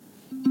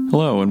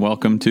Hello and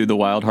welcome to the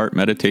Wild Heart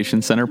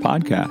Meditation Center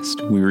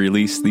podcast. We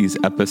release these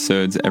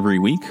episodes every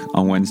week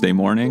on Wednesday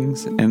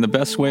mornings, and the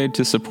best way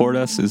to support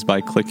us is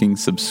by clicking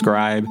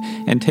subscribe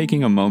and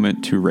taking a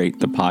moment to rate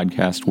the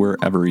podcast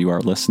wherever you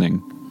are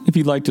listening. If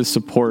you'd like to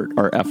support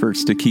our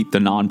efforts to keep the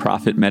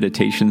nonprofit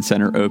meditation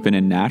center open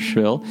in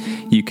Nashville,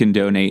 you can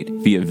donate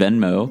via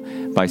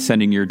Venmo by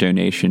sending your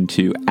donation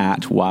to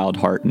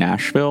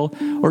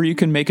 @WildHeartNashville, or you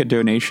can make a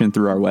donation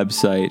through our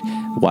website,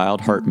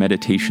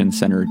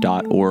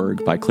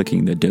 wildheartmeditationcenter.org, by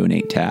clicking the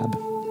Donate tab.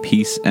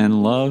 Peace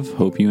and love.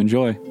 Hope you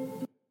enjoy.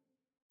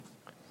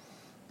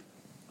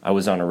 I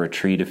was on a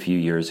retreat a few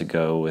years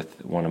ago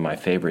with one of my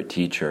favorite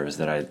teachers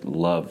that I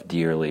love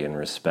dearly and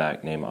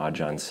respect, named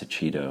Ajahn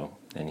Sucitto.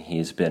 And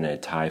he's been a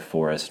Thai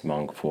forest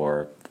monk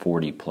for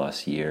 40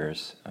 plus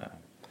years.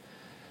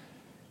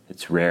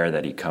 It's rare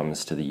that he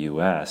comes to the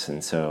U.S.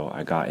 And so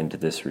I got into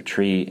this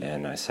retreat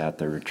and I sat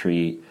the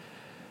retreat.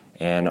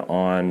 And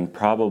on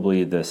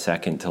probably the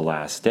second to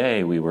last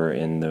day, we were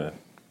in the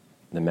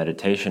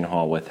meditation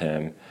hall with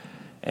him.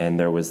 And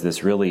there was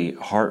this really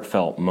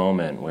heartfelt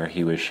moment where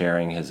he was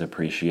sharing his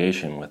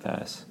appreciation with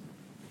us.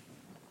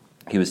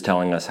 He was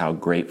telling us how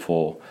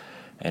grateful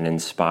and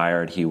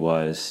inspired he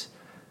was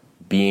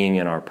being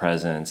in our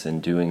presence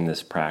and doing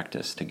this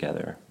practice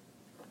together.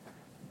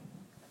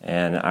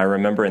 And I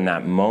remember in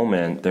that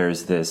moment,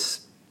 there's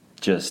this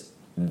just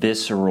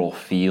visceral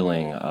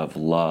feeling of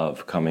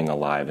love coming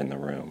alive in the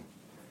room.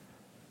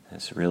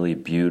 This really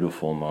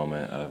beautiful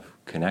moment of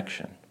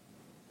connection.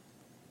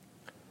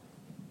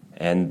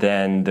 And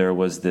then there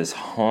was this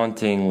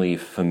hauntingly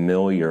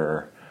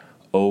familiar,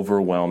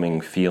 overwhelming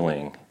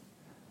feeling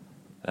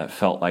that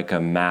felt like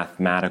a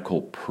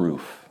mathematical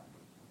proof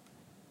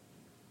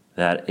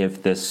that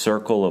if this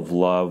circle of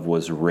love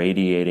was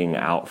radiating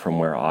out from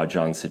where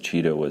Ajahn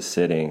Sucitto was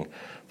sitting,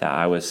 that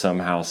I was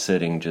somehow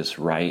sitting just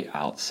right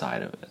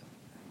outside of it.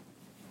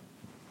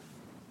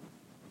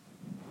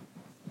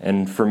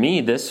 And for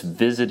me, this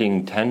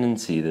visiting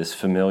tendency, this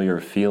familiar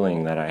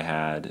feeling that I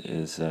had,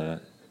 is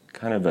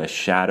kind of a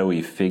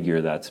shadowy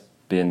figure that's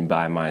been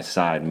by my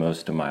side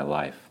most of my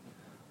life.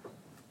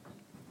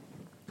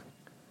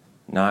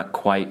 Not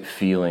quite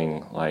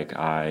feeling like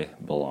I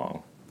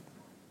belong.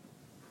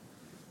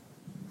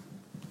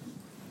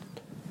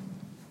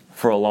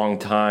 For a long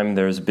time,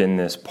 there's been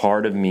this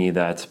part of me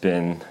that's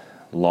been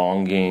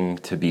longing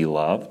to be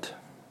loved,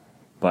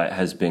 but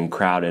has been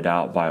crowded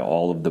out by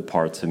all of the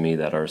parts of me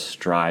that are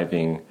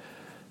striving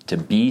to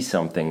be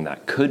something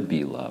that could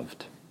be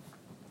loved.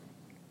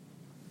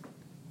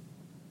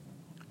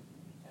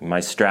 And my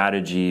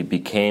strategy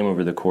became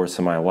over the course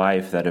of my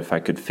life that if I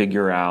could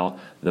figure out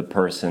the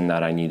person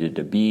that I needed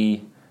to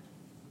be,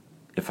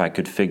 if I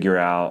could figure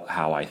out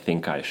how I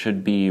think I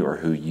should be or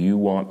who you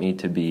want me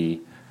to be,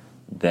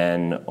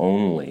 then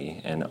only,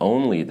 and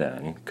only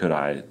then, could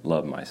I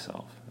love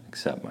myself,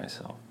 accept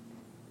myself.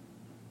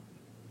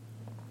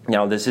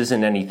 Now, this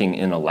isn't anything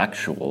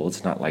intellectual.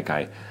 It's not like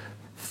I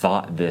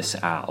thought this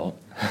out.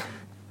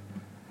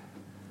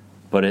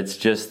 But it's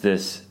just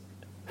this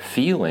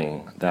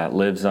feeling that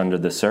lives under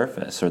the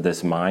surface, or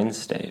this mind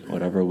state,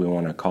 whatever we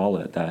want to call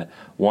it, that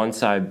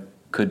once I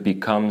could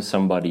become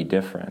somebody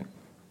different,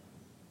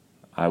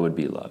 I would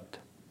be loved.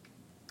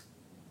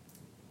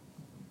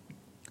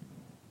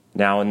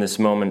 Now, in this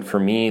moment,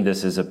 for me,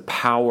 this is a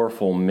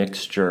powerful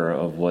mixture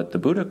of what the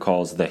Buddha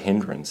calls the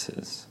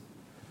hindrances.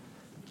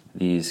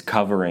 These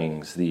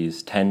coverings,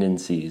 these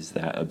tendencies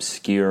that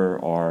obscure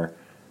our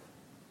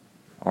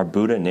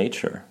Buddha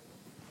nature.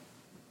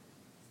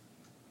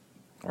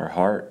 Our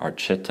heart, our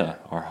citta,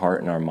 our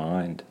heart and our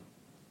mind.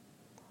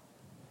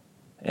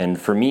 And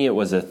for me, it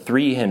was a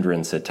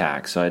 3-hindrance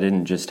attack, so I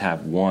didn't just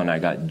have one, I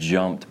got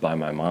jumped by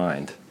my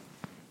mind.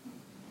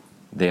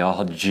 They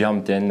all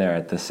jumped in there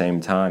at the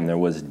same time. There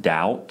was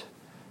doubt,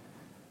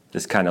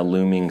 this kind of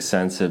looming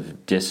sense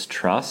of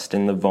distrust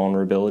in the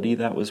vulnerability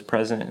that was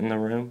present in the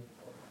room.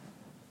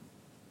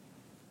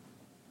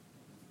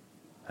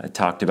 I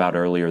talked about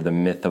earlier the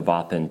myth of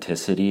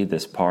authenticity,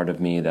 this part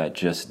of me that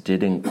just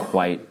didn't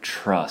quite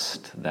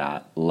trust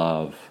that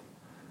love,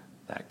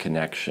 that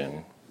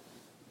connection.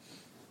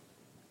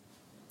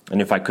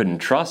 And if I couldn't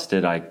trust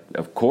it, I,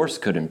 of course,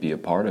 couldn't be a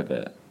part of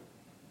it.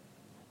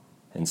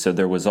 And so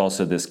there was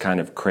also this kind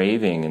of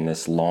craving and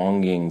this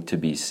longing to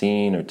be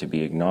seen or to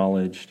be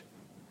acknowledged.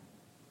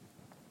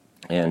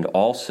 And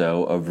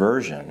also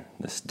aversion,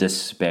 this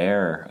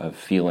despair of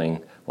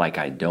feeling like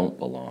I don't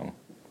belong.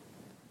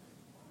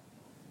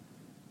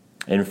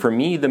 And for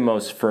me, the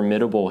most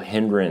formidable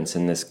hindrance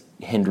in this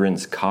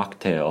hindrance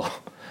cocktail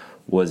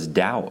was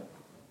doubt.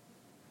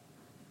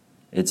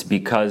 It's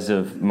because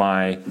of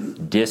my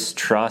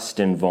distrust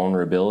and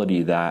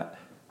vulnerability that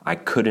I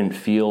couldn't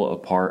feel a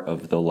part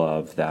of the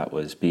love that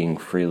was being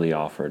freely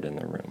offered in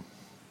the room.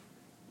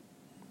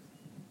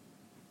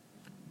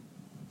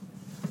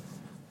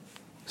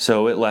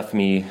 So it left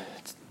me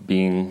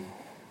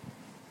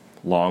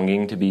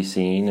longing to be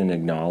seen and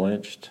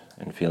acknowledged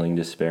and feeling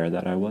despair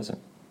that I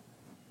wasn't.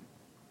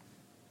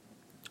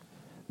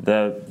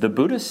 The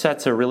Buddha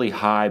sets a really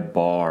high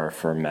bar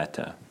for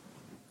metta.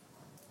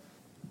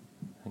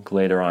 book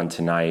later on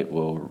tonight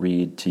will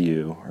read to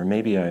you, or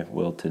maybe I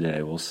will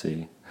today, we'll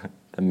see,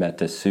 the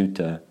Metta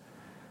Sutta,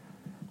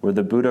 where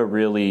the Buddha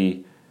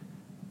really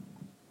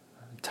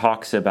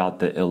talks about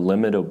the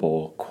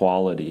illimitable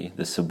quality,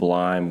 the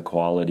sublime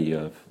quality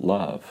of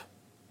love,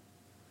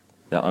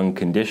 the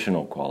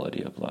unconditional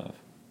quality of love.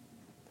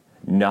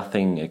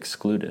 Nothing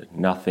excluded,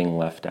 nothing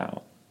left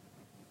out.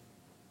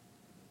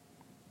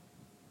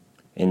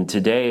 And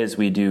today, as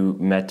we do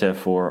metta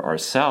for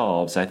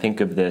ourselves, I think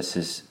of this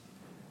as,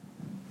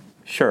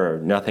 sure,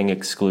 nothing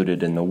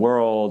excluded in the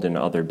world and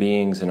other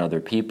beings and other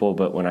people,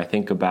 but when I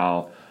think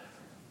about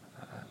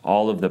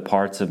all of the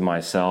parts of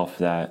myself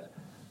that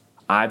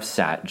I've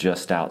sat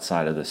just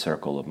outside of the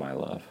circle of my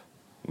love,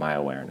 my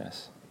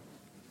awareness.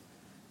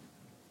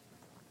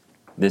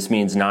 This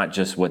means not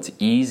just what's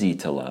easy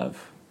to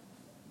love.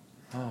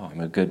 Oh,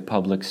 I'm a good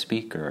public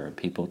speaker, or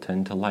people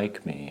tend to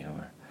like me,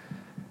 or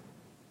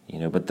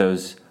but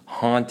those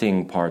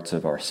haunting parts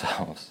of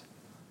ourselves,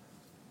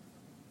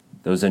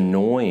 those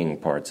annoying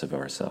parts of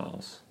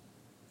ourselves,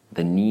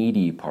 the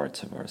needy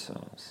parts of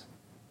ourselves,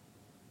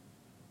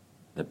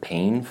 the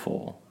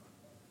painful,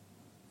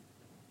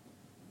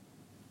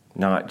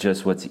 not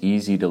just what's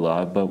easy to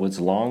love, but what's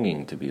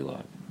longing to be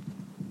loved.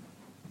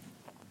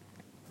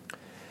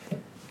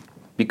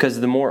 Because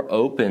the more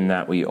open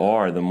that we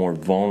are, the more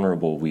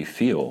vulnerable we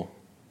feel.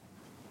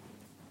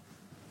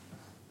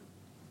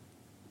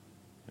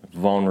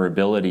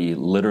 Vulnerability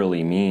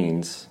literally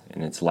means,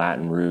 in its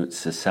Latin root,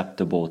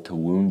 susceptible to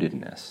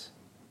woundedness.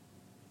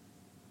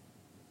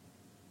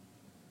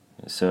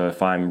 So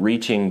if I'm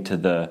reaching to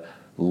the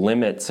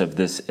limits of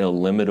this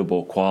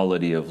illimitable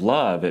quality of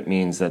love, it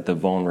means that the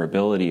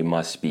vulnerability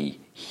must be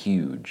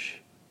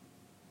huge.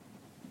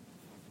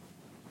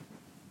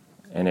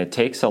 And it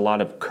takes a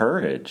lot of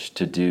courage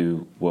to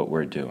do what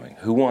we're doing.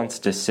 Who wants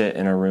to sit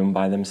in a room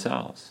by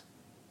themselves,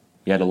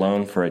 yet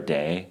alone for a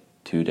day,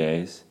 2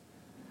 days?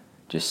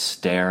 Just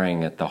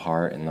staring at the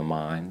heart and the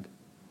mind,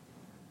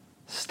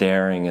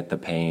 staring at the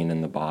pain in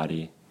the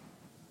body.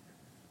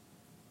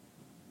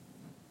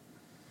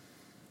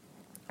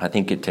 I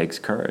think it takes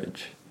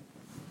courage.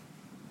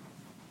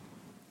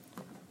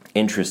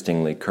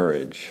 Interestingly,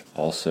 courage,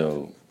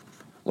 also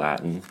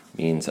Latin,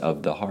 means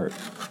of the heart.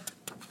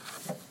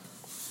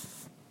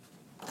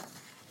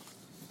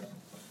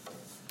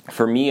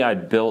 For me, I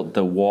built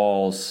the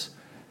walls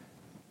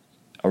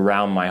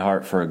around my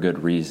heart for a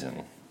good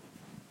reason.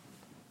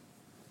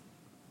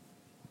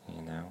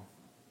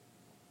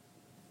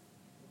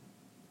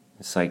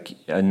 It's like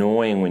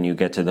annoying when you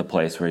get to the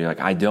place where you're like,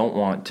 I don't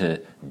want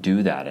to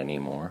do that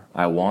anymore.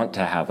 I want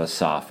to have a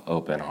soft,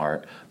 open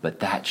heart,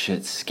 but that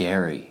shit's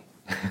scary.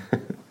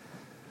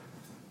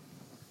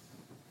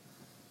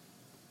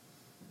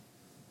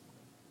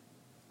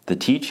 The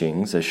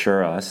teachings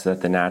assure us that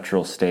the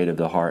natural state of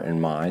the heart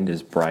and mind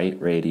is bright,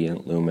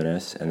 radiant,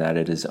 luminous, and that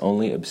it is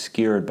only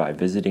obscured by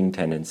visiting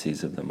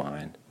tendencies of the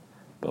mind,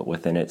 but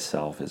within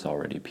itself is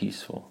already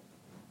peaceful.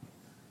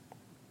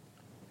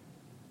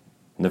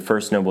 The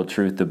First Noble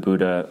Truth, the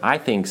Buddha, I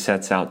think,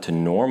 sets out to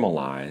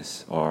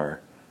normalize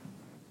our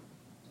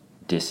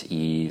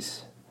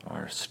dis-ease,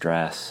 our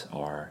stress,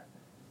 our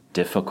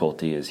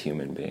difficulty as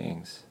human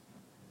beings.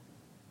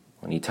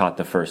 When he taught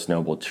the First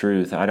Noble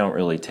Truth, I don't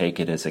really take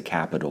it as a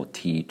capital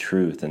T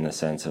truth in the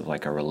sense of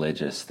like a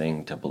religious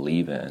thing to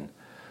believe in.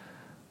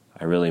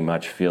 I really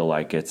much feel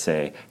like it's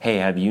a, hey,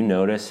 have you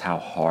noticed how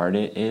hard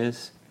it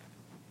is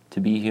to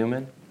be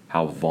human?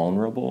 How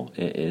vulnerable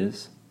it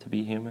is to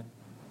be human?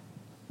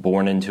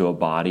 Born into a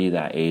body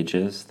that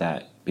ages,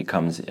 that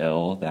becomes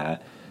ill,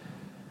 that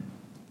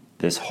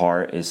this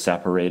heart is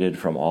separated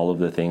from all of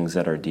the things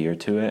that are dear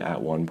to it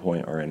at one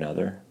point or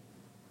another.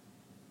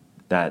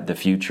 That the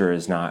future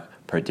is not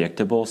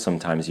predictable.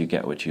 Sometimes you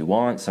get what you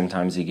want,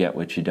 sometimes you get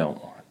what you don't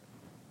want.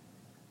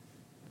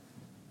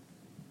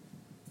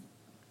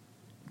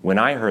 When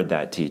I heard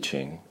that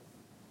teaching,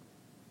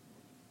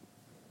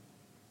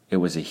 it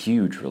was a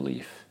huge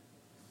relief.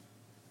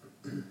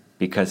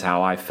 Because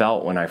how I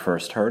felt when I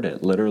first heard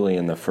it, literally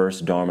in the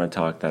first Dharma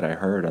talk that I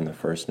heard on the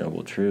First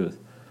Noble Truth,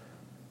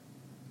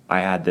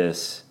 I had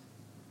this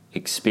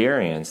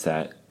experience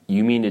that,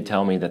 you mean to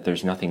tell me that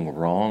there's nothing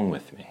wrong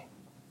with me?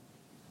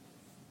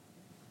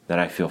 That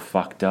I feel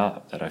fucked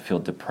up, that I feel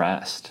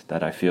depressed,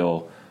 that I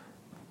feel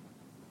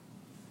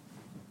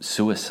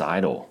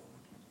suicidal?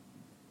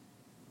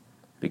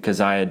 Because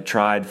I had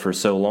tried for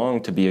so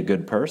long to be a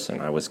good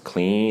person. I was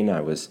clean, I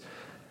was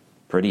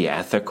pretty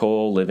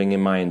ethical, living in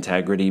my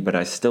integrity, but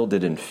I still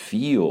didn't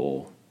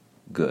feel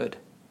good.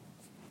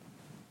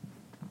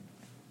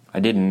 I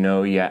didn't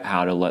know yet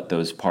how to let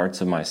those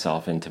parts of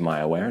myself into my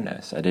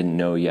awareness. I didn't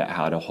know yet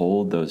how to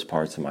hold those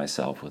parts of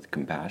myself with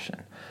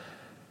compassion.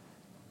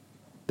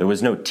 There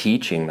was no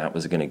teaching that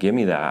was going to give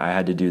me that. I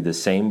had to do the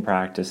same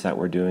practice that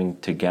we're doing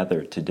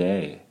together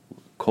today.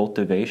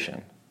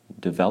 Cultivation,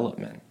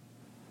 development,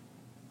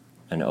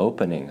 an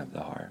opening of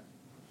the heart.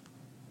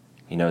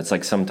 It's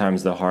like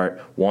sometimes the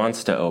heart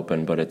wants to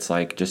open, but it's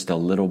like just a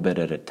little bit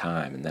at a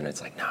time. And then it's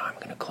like, no, I'm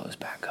going to close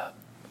back up.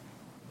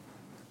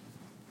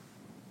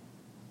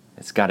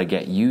 It's got to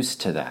get used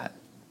to that.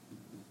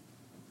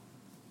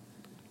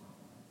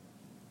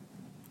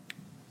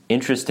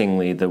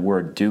 Interestingly, the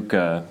word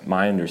dukkha,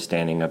 my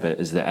understanding of it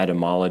is the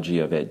etymology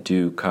of it.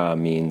 Dukkha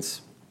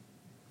means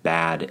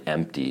bad,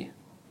 empty.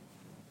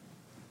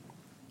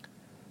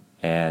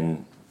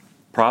 And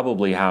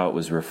probably how it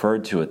was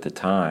referred to at the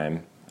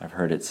time, I've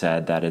heard it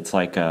said that it's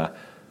like a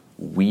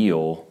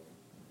wheel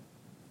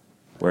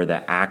where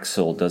the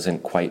axle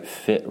doesn't quite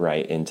fit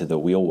right into the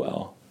wheel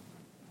well.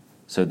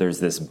 So there's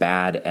this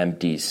bad,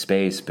 empty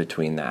space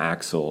between the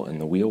axle and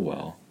the wheel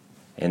well.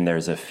 And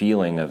there's a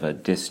feeling of a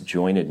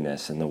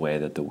disjointedness in the way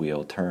that the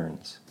wheel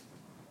turns.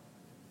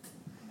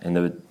 And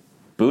the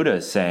Buddha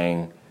is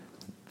saying,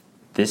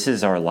 this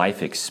is our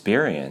life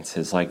experience.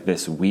 It's like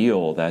this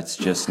wheel that's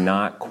just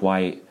not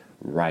quite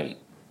right.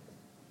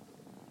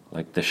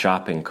 Like the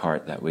shopping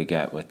cart that we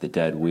get with the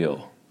dead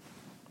wheel.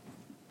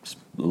 Just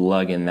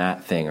lugging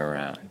that thing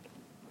around.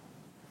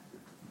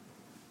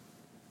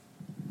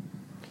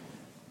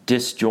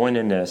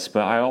 Disjointedness,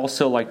 but I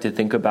also like to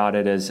think about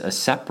it as a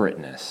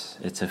separateness.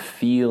 It's a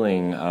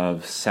feeling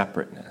of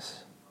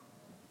separateness.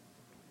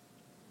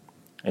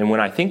 And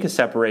when I think of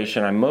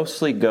separation, I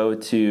mostly go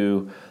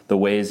to the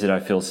ways that I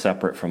feel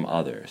separate from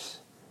others.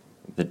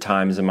 The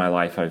times in my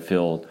life I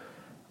feel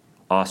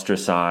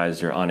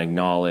ostracized or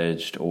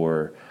unacknowledged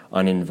or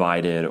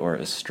uninvited or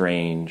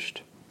estranged.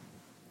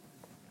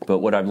 But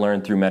what I've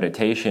learned through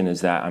meditation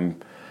is that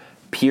I'm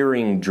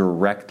peering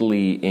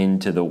directly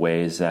into the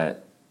ways that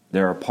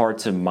there are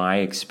parts of my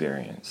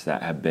experience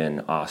that have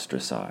been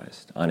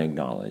ostracized,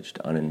 unacknowledged,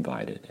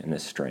 uninvited, and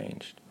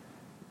estranged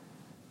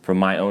from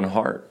my own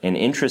heart. And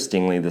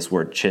interestingly, this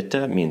word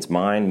chitta means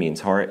mind,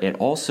 means heart. It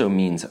also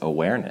means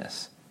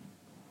awareness.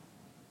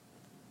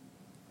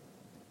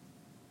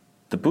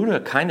 The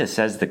Buddha kind of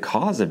says the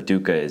cause of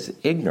dukkha is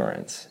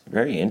ignorance.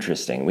 Very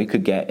interesting. We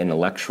could get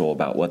intellectual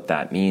about what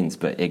that means,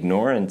 but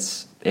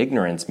ignorance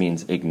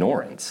means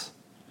ignorance.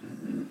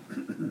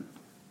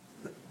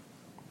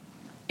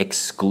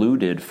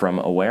 Excluded from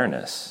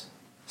awareness,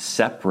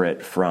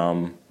 separate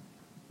from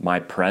my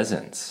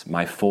presence,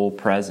 my full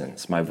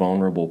presence, my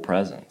vulnerable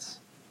presence,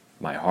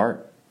 my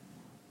heart,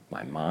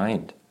 my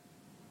mind.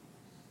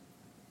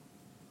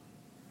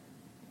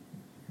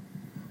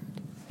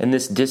 And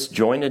this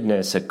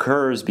disjointedness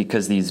occurs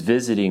because these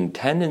visiting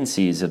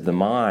tendencies of the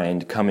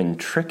mind come and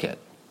trick it.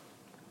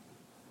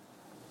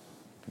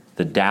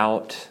 The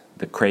doubt,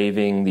 the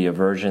craving, the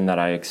aversion that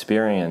I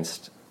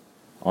experienced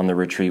on the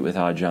retreat with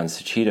Ajahn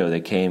Suchito, they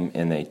came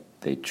and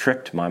they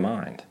tricked my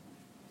mind.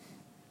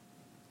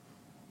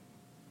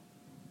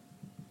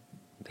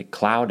 They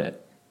cloud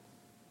it.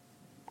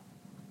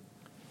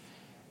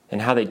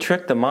 And how they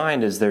trick the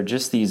mind is they're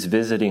just these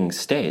visiting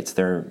states.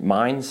 They're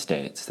mind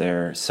states.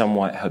 They're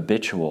somewhat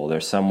habitual. They're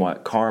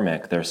somewhat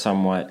karmic. They're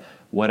somewhat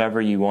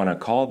whatever you want to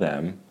call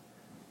them.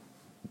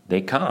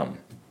 They come.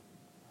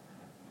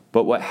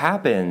 But what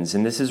happens,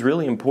 and this is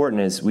really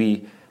important, is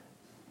we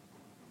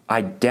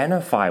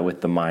identify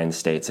with the mind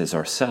states as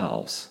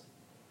ourselves.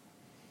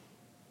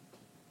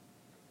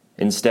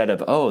 Instead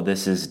of, oh,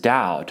 this is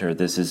doubt, or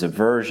this is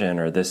aversion,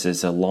 or this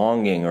is a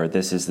longing, or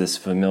this is this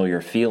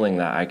familiar feeling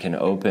that I can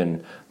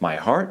open my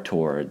heart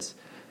towards,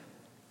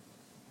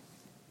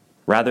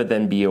 rather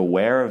than be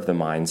aware of the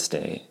mind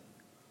state,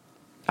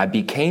 I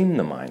became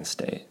the mind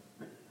state.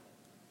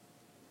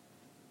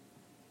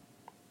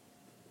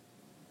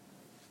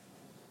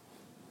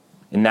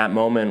 In that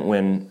moment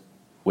when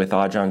with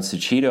Ajahn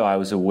Suchito, I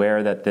was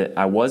aware that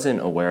I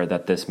wasn't aware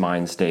that this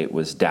mind state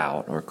was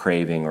doubt or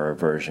craving or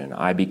aversion.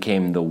 I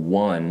became the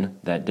one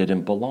that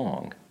didn't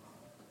belong.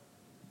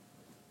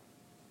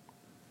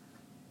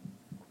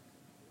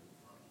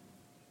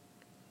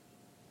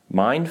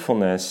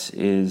 Mindfulness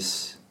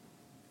is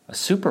a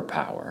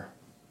superpower.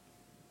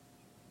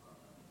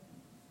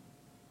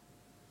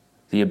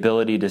 The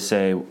ability to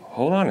say,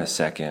 hold on a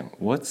second,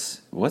 what's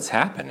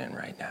happening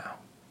right now?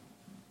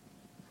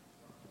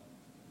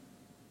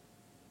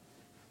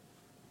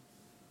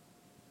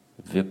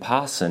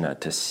 Vipassana,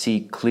 to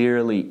see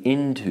clearly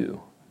into.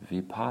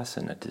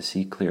 Vipassana, to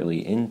see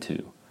clearly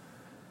into.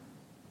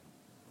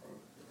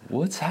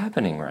 What's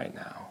happening right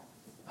now?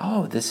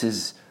 Oh, this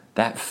is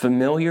that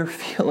familiar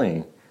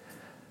feeling.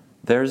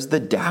 There's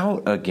the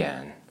doubt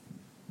again.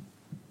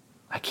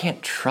 I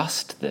can't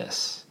trust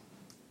this.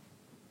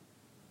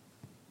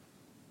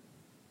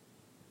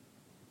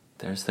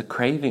 There's the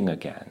craving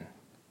again.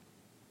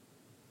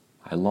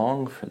 I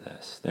long for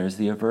this. There's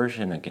the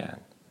aversion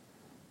again.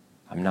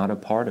 I'm not a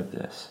part of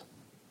this.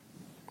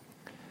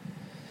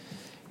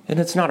 And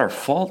it's not our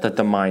fault that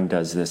the mind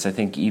does this. I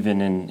think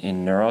even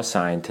in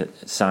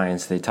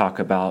neuroscience, they talk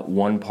about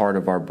one part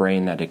of our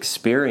brain that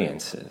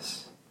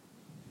experiences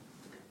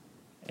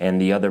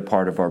and the other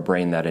part of our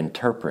brain that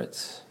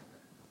interprets.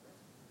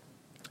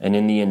 And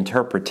in the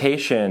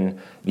interpretation,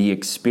 the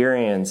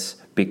experience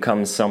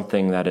becomes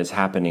something that is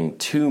happening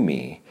to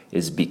me,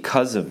 is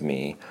because of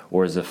me,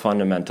 or is a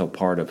fundamental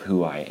part of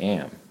who I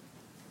am.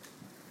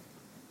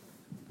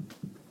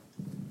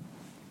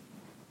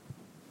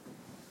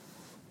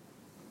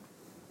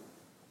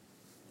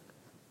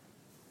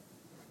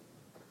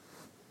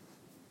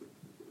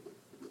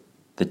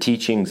 The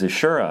teachings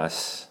assure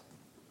us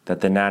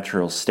that the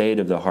natural state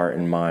of the heart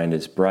and mind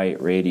is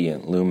bright,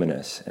 radiant,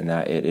 luminous, and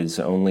that it is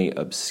only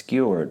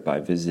obscured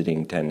by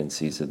visiting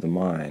tendencies of the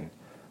mind,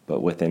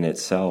 but within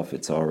itself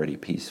it's already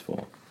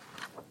peaceful.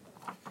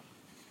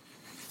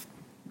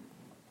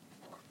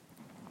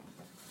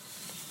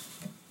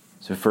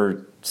 So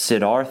for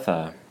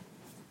Siddhartha,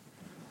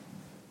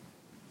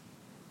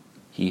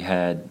 he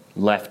had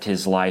left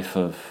his life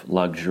of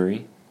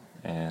luxury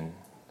and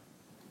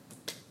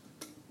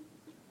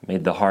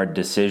made the hard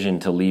decision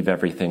to leave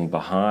everything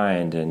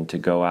behind and to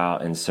go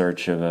out in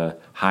search of a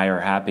higher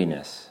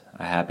happiness,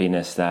 a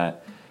happiness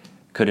that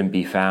couldn't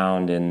be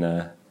found in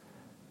the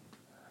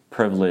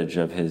privilege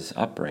of his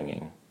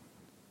upbringing.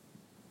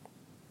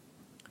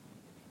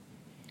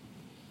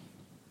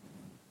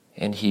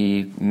 And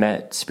he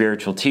met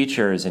spiritual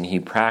teachers and he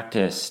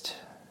practiced,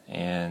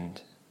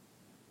 and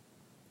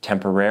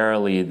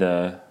temporarily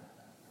the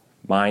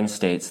mind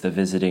states, the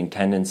visiting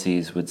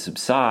tendencies would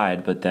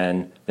subside, but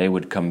then they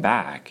would come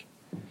back.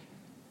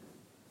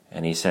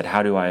 And he said,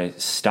 how do I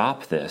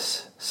stop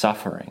this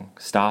suffering,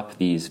 stop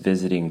these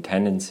visiting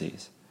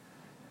tendencies?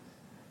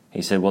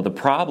 He said, well, the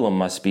problem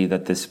must be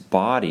that this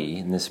body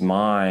and this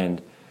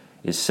mind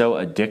is so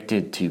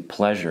addicted to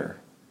pleasure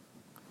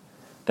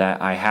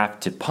that I have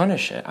to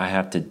punish it. I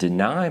have to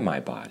deny my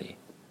body.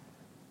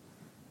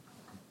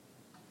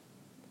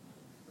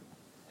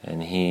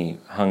 And he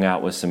hung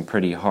out with some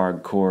pretty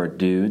hardcore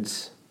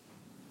dudes,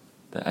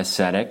 the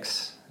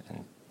ascetics,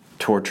 and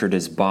tortured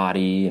his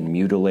body and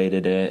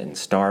mutilated it and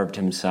starved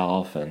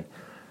himself. And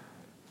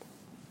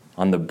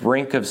on the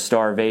brink of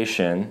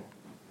starvation,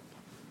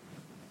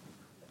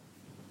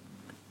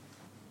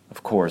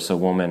 of course, a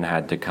woman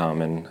had to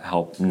come and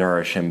help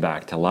nourish him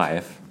back to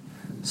life.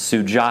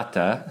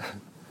 Sujata,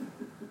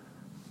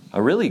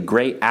 a really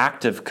great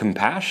act of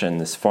compassion.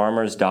 This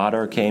farmer's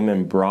daughter came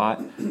and brought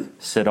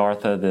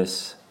Siddhartha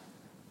this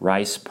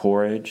rice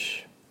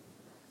porridge.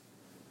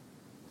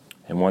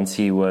 And once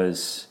he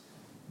was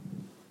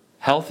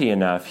healthy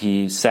enough,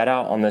 he set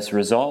out on this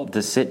resolve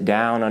to sit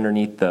down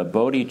underneath the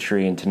Bodhi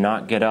tree and to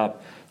not get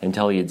up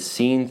until he had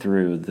seen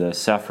through the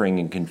suffering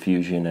and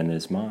confusion in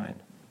his mind.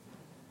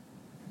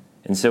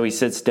 And so he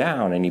sits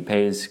down and he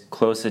pays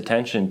close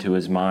attention to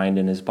his mind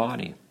and his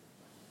body.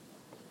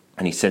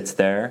 And he sits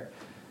there,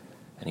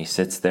 and he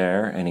sits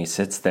there, and he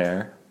sits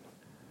there.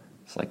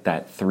 It's like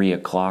that 3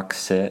 o'clock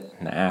sit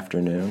in the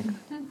afternoon.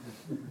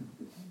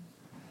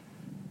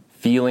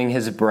 Feeling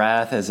his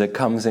breath as it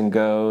comes and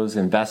goes,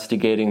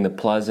 investigating the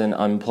pleasant,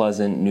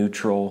 unpleasant,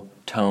 neutral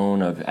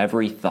tone of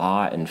every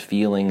thought and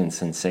feeling and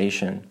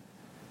sensation.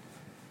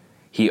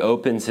 He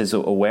opens his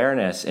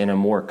awareness in a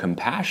more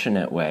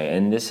compassionate way,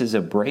 and this is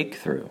a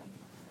breakthrough.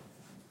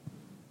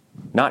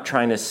 Not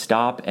trying to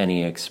stop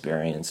any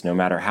experience, no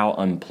matter how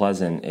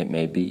unpleasant it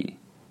may be,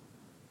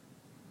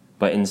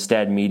 but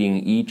instead meeting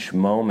each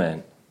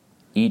moment,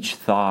 each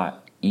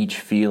thought, each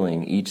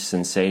feeling, each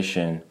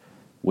sensation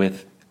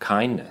with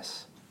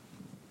kindness.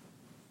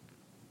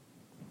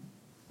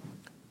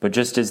 But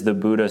just as the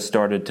Buddha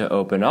started to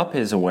open up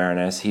his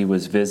awareness, he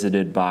was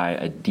visited by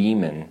a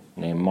demon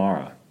named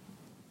Mara.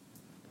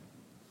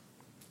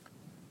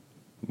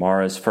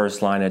 Mara's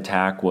first line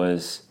attack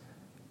was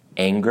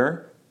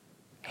anger,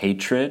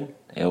 hatred,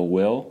 ill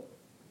will,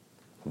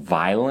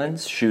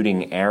 violence,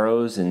 shooting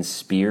arrows and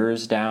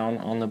spears down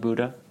on the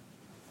Buddha,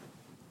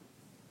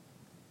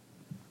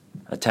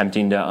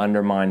 attempting to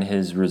undermine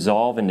his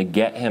resolve and to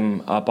get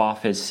him up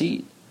off his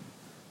seat.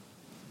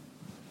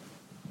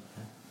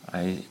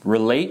 I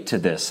relate to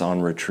this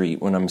on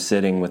retreat when I'm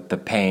sitting with the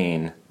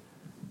pain.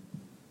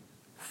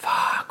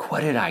 Fuck,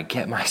 what did I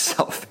get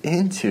myself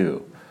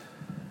into?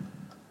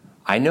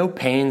 I know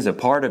pain's a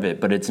part of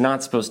it, but it's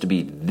not supposed to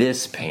be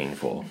this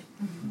painful.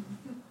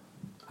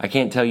 I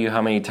can't tell you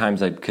how many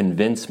times I've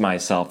convinced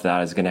myself that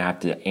I was going to have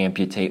to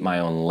amputate my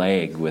own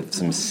leg with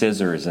some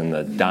scissors in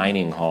the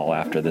dining hall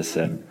after the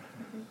sit.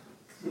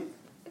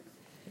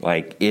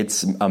 Like,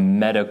 it's a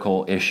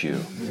medical issue.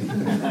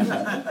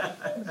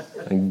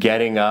 And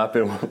getting up,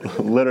 and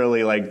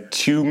literally like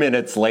 2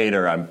 minutes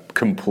later, I'm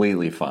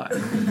completely fine.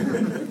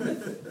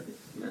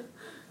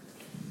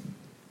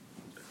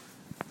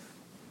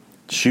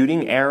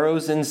 Shooting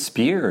arrows and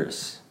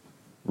spears,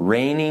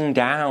 raining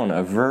down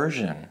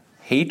aversion,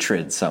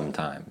 hatred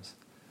sometimes.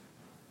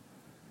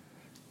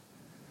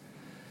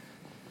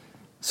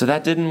 So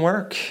that didn't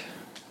work.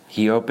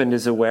 He opened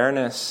his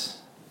awareness,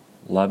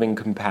 loving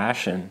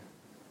compassion.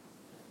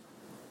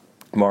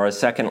 Mara's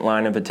second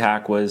line of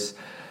attack was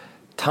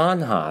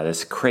tanha,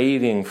 this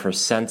craving for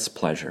sense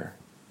pleasure.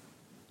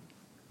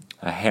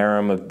 A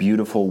harem of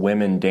beautiful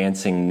women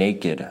dancing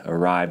naked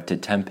arrived to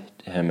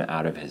tempt him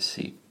out of his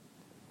seat.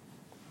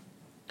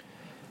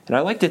 And I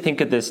like to think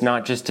of this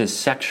not just as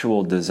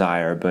sexual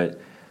desire, but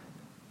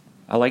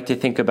I like to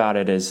think about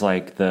it as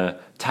like the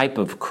type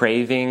of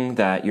craving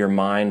that your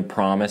mind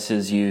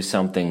promises you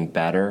something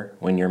better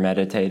when you're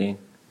meditating.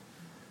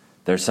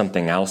 There's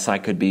something else I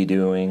could be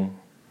doing.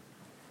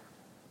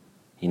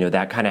 You know,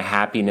 that kind of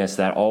happiness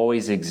that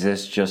always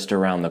exists just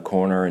around the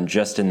corner and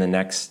just in the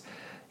next,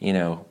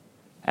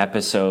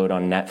 episode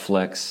on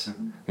Netflix.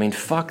 I mean,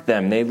 fuck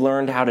them. They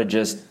learned how to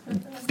just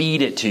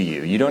feed it to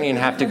you. You don't even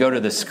have to go to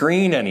the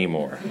screen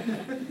anymore.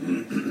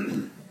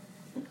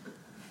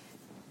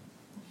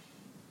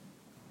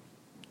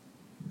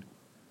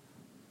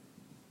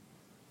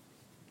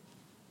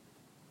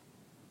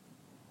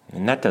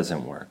 And that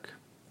doesn't work.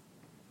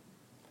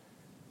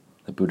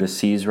 The Buddha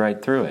sees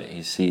right through it.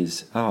 He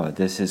sees, oh,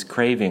 this is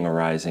craving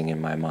arising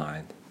in my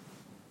mind.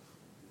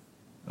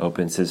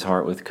 Opens his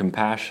heart with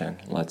compassion,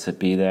 lets it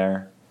be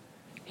there.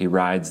 He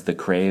rides the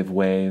crave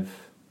wave.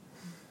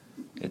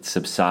 It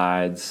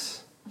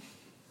subsides.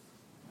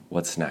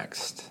 What's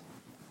next?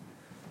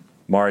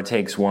 Mara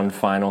takes one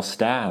final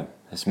stab,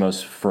 his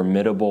most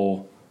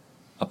formidable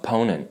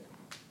opponent.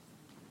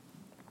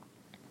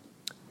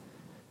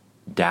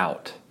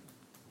 Doubt.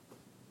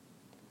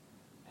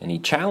 And he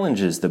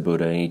challenges the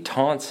Buddha and he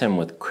taunts him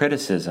with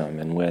criticism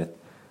and with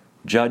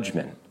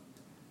judgment.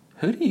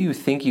 Who do you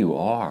think you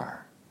are?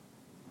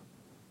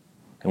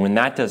 And when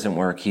that doesn't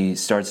work, he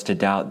starts to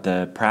doubt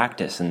the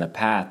practice and the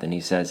path. And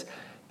he says,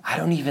 I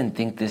don't even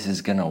think this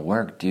is going to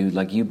work, dude.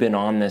 Like, you've been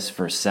on this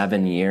for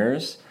 7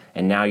 years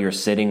and now you're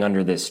sitting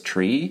under this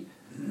tree.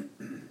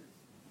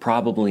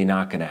 Probably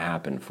not going to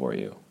happen for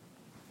you.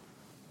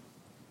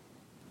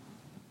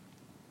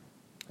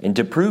 And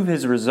to prove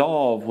his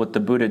resolve, what the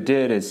Buddha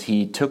did is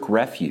he took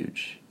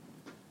refuge.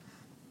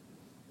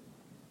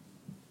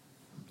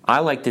 I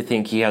like to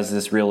think he has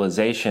this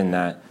realization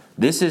that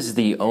this is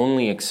the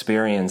only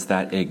experience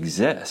that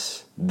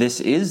exists. This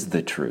is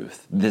the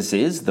truth. This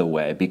is the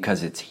way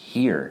because it's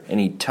here.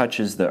 And he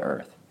touches the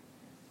earth,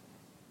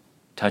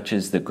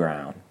 touches the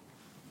ground.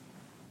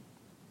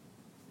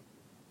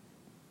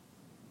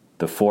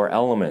 The 4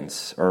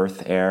 elements,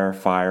 earth, air,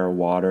 fire,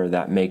 water,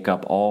 that make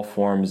up all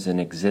forms in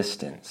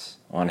existence,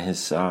 on his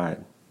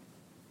side,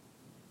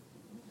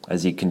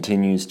 as he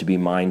continues to be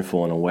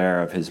mindful and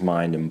aware of his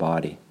mind and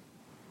body.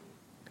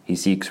 He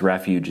seeks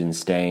refuge in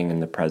staying in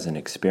the present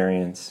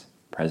experience,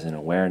 present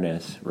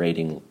awareness,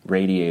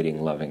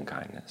 radiating loving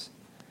kindness.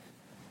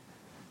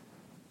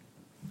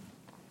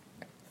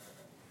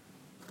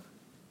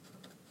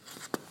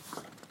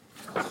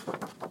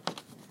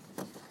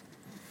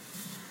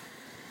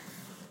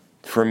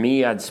 For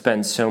me, I'd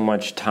spent so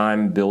much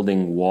time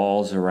building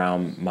walls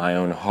around my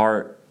own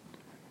heart.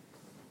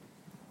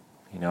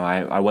 You know,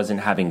 I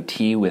wasn't having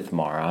tea with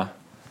Mara.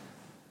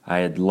 I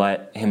had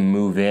let him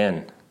move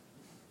in,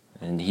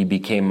 and he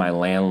became my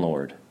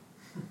landlord.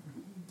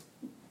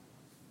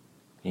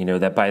 You know,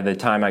 that by the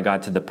time I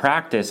got to the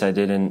practice, I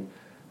didn't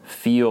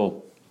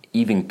feel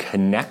even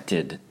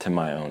connected to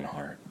my own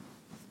heart.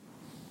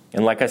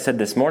 And like I said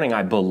this morning,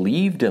 I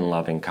believed in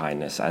loving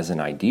kindness as an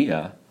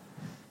idea,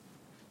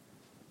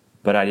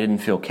 but I didn't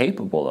feel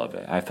capable of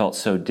it. I felt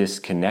so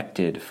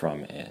disconnected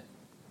from it.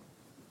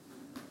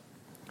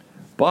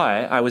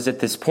 But I was at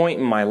this point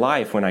in my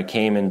life when I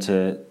came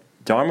into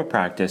Dharma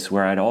practice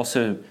where I'd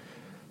also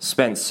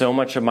spent so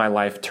much of my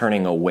life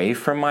turning away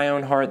from my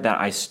own heart that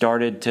I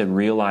started to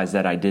realize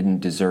that I didn't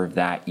deserve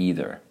that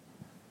either.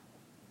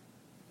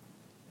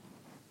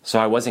 So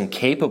I wasn't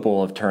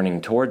capable of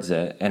turning towards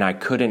it, and I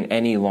couldn't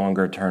any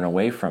longer turn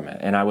away from it.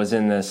 And I was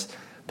in this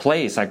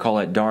place, I call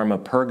it Dharma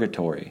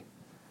purgatory.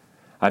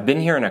 I've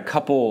been here in a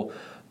couple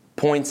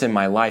points in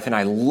my life, and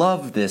I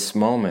love this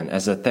moment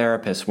as a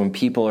therapist when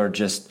people are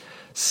just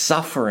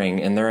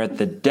suffering and they're at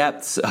the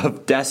depths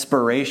of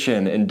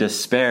desperation and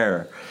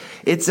despair.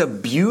 It's a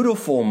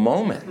beautiful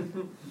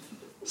moment.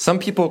 Some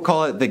people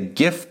call it the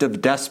gift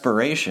of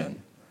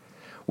desperation,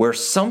 where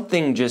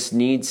something just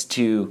needs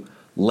to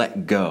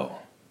let go.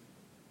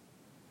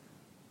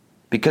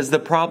 Because the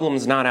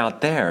problem's not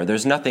out there.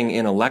 There's nothing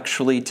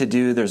intellectually to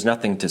do. There's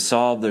nothing to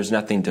solve. There's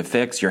nothing to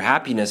fix. Your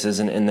happiness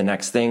isn't in the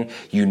next thing.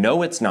 You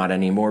know it's not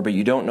anymore, but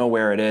you don't know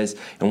where it is.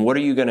 And what are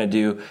you going to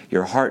do?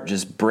 Your heart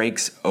just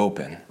breaks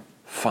open.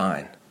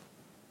 Fine.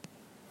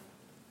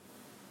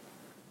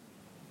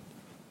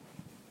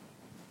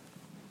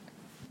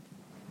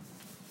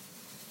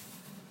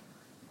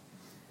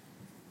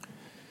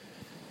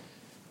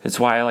 It's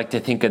why I like to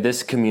think of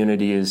this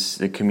community as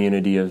the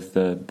community of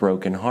the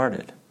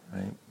brokenhearted,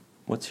 right?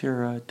 What's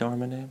your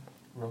Dharma name?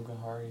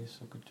 Rogahari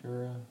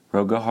Sugatura.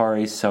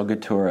 Rogahari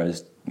Sugatura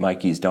is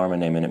Mikey's Dharma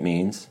name, and it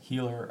means?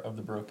 Healer of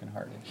the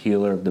brokenhearted.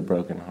 Healer of the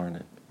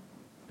brokenhearted.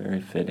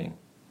 Very fitting.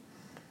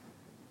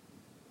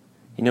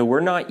 You know,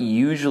 we're not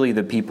usually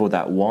the people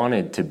that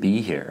wanted to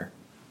be here.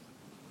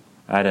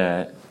 I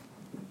had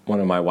one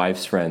of my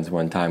wife's friends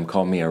one time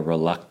called me a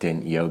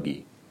reluctant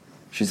yogi.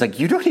 She's like,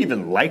 you don't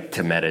even like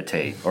to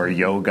meditate or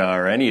yoga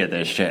or any of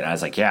this shit. And I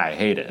was like, yeah, I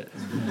hate it.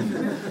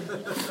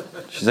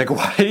 She's like,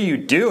 why do you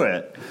do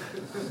it?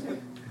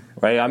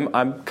 Right?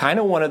 I'm kind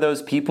of one of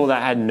those people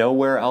that had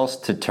nowhere else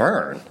to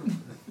turn.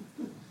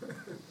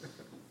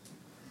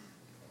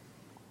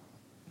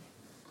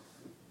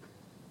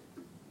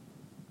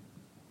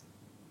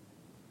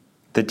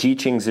 The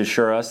teachings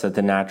assure us that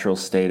the natural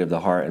state of the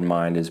heart and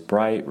mind is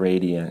bright,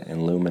 radiant,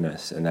 and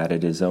luminous, and that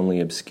it is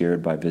only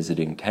obscured by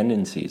visiting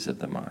tendencies of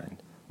the mind.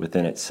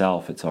 Within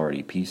itself, it's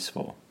already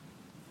peaceful.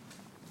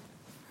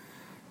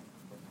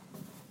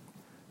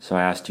 So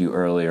I asked you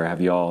earlier,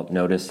 have you all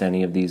noticed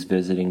any of these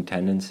visiting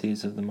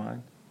tendencies of the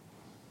mind?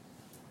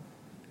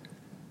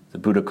 The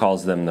Buddha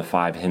calls them the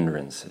 5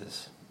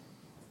 hindrances.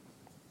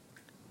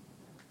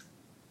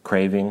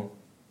 Craving,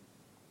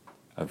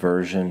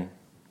 aversion,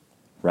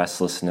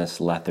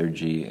 restlessness,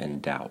 lethargy,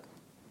 and doubt.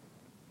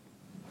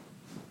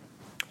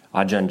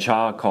 Ajahn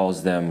Chah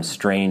calls them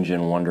strange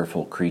and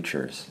wonderful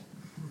creatures.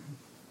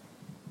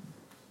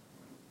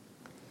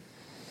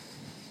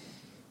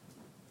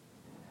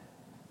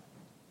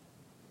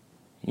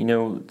 You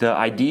know, the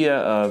idea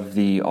of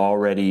the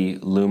already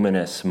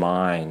luminous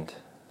mind,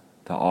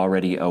 the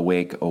already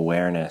awake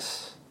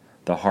awareness,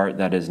 the heart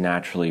that is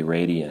naturally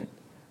radiant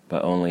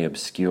but only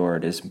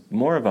obscured, is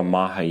more of a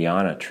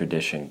Mahayana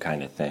tradition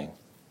kind of thing.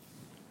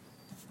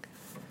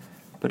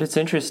 But it's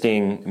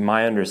interesting,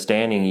 my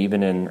understanding,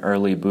 even in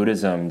early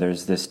Buddhism,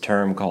 there's this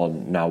term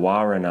called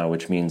navarana,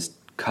 which means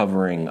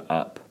covering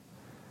up.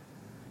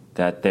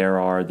 That there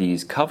are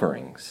these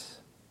coverings,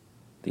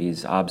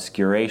 these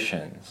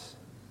obscurations.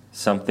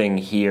 Something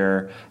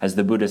here, as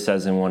the Buddha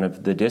says in one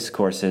of the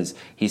discourses,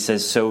 he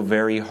says, so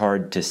very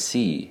hard to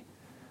see.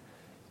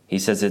 He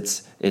says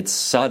it's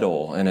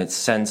subtle and it's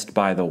sensed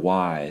by the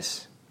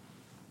wise.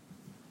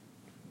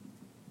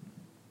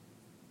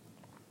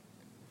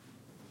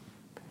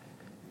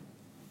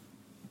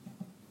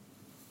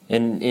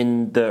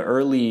 In the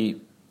early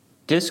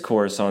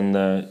discourse on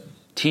the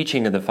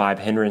teaching of the 5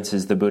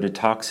 hindrances, the Buddha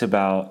talks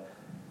about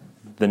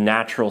the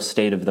natural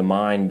state of the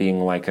mind being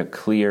like a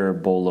clear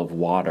bowl of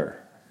water,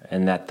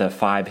 and that the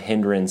 5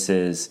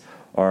 hindrances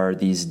are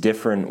these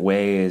different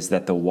ways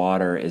that the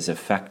water is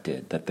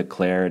affected, that the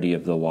clarity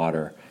of the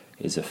water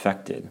is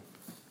affected.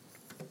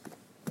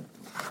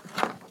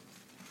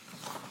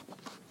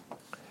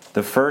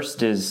 The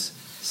first is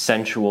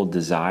sensual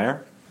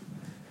desire.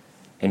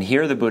 And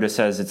here the Buddha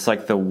says it's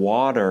like the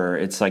water,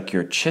 it's like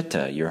your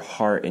chitta, your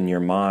heart and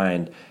your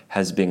mind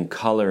has been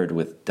colored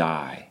with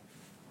dye.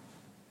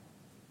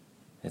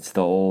 It's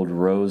the old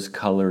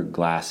rose-colored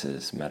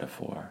glasses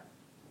metaphor.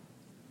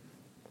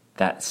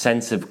 That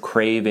sense of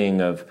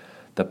craving of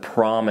the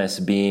promise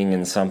being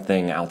in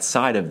something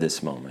outside of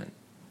this moment.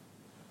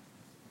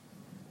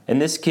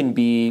 And this can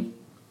be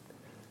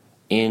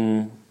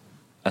in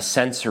a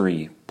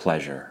sensory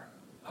pleasure,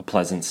 a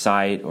pleasant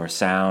sight or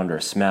sound or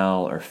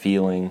smell or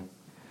feeling.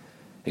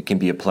 It can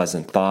be a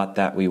pleasant thought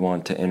that we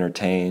want to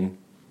entertain.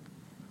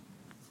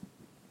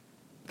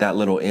 That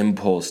little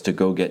impulse to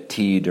go get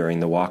tea during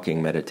the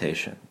walking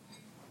meditation.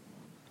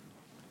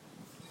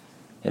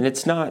 And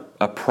it's not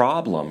a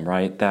problem,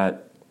 right,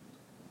 that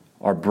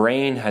our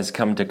brain has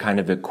come to kind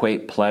of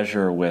equate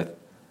pleasure with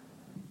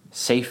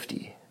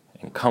safety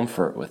and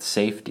comfort with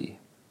safety.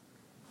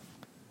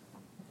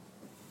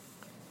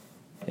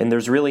 And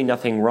there's really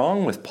nothing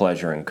wrong with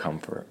pleasure and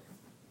comfort.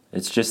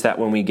 It's just that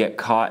when we get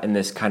caught in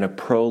this kind of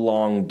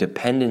prolonged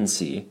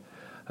dependency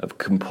of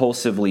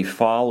compulsively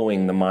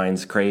following the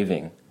mind's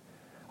craving,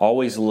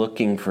 always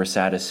looking for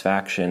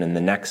satisfaction in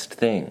the next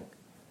thing,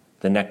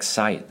 the next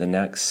sight, the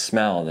next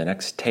smell, the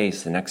next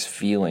taste, the next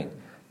feeling,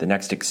 the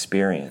next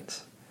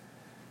experience.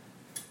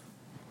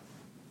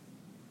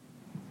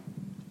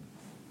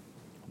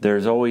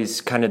 There's always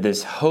kind of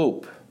this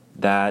hope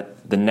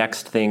that the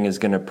next thing is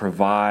going to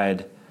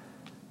provide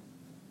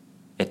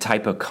a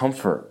type of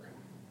comfort.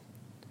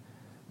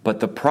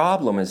 But the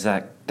problem is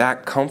that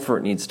that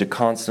comfort needs to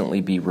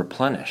constantly be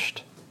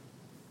replenished.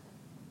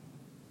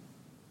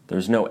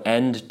 There's no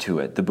end to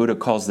it. The Buddha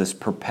calls this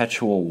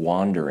perpetual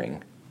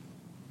wandering.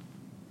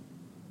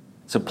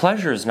 So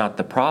pleasure is not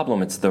the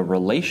problem, it's the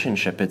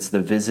relationship, it's the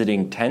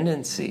visiting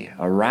tendency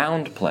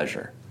around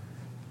pleasure.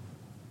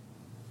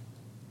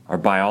 Our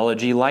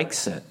biology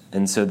likes it,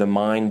 and so the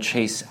mind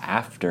chases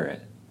after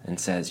it and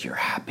says, your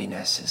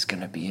happiness is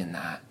going to be in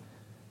that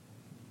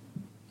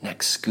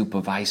next scoop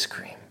of ice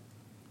cream.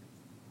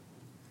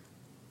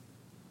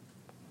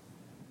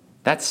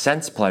 That's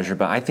sense pleasure,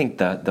 but I think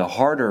the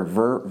harder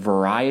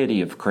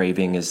variety of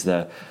craving is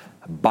the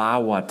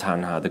bhava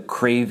tanha, the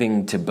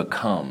craving to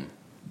become.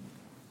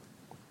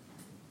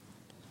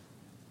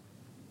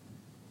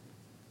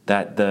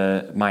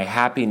 That my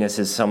happiness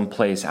is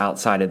someplace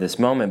outside of this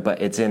moment,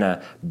 but it's in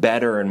a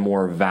better and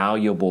more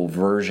valuable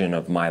version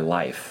of my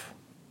life.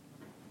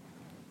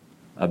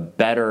 A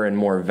better and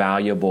more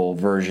valuable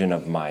version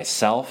of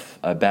myself,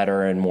 a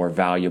better and more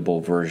valuable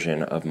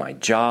version of my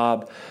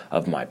job,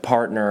 of my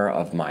partner,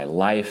 of my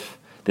life.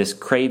 This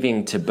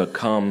craving to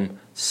become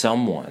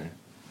someone.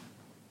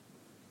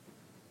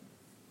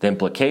 The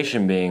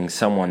implication being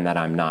someone that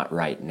I'm not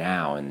right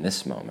now in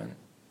this moment.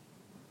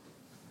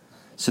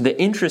 So the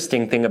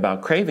interesting thing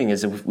about craving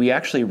is if we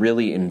actually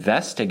really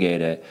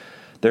investigate it,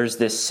 there's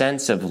this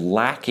sense of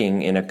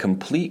lacking in a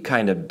complete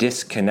kind of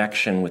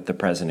disconnection with the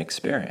present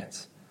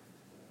experience.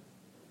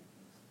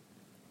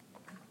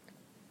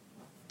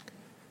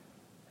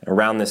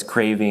 Around this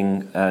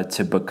craving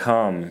to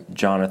become,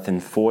 Jonathan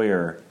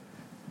Foyer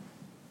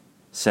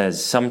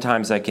says,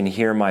 sometimes I can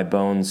hear my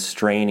bones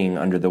straining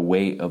under the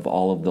weight of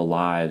all of the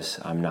lives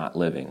I'm not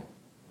living.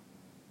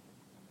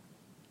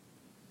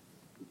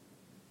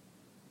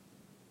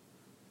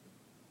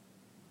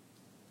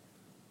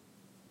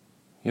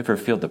 You ever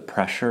feel the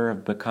pressure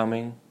of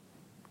becoming?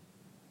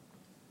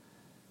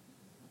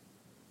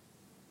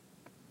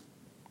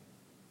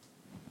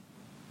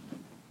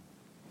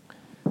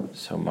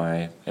 So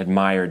my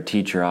admired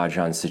teacher,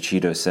 Ajahn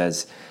Suchito,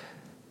 says,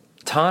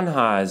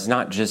 tanha is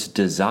not just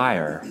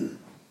desire.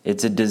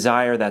 It's a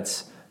desire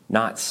that's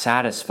not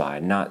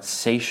satisfied, not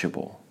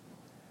satiable,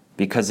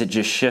 because it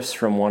just shifts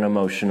from one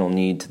emotional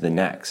need to the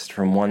next,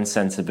 from one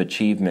sense of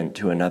achievement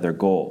to another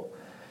goal.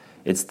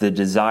 It's the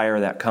desire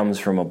that comes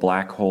from a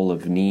black hole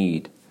of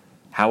need,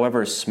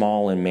 however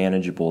small and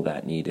manageable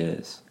that need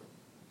is.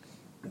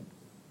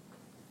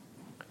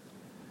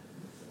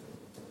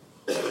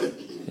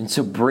 And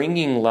so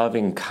bringing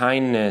loving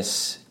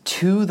kindness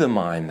to the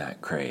mind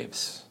that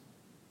craves.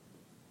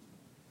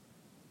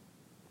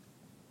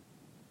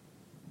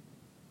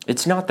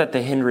 It's not that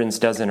the hindrance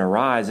doesn't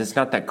arise. It's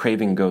not that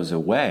craving goes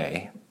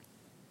away.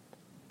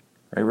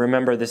 Right?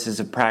 Remember, this is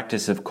a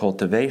practice of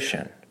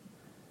cultivation.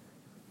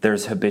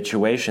 There's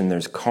habituation,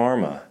 there's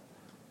karma.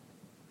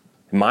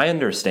 My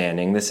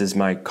understanding, this is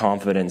my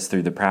confidence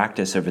through the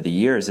practice over the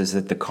years, is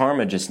that the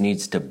karma just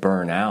needs to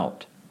burn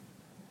out.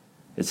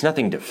 It's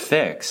nothing to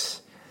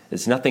fix.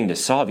 It's nothing to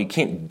solve. You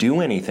can't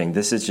do anything.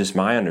 This is just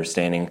my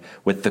understanding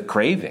with the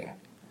craving.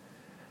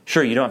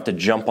 Sure, you don't have to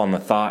jump on the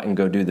thought and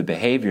go do the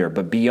behavior,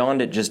 but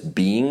beyond it just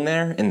being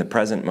there in the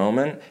present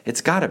moment,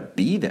 it's got to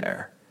be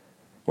there.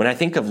 When I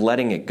think of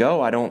letting it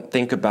go, I don't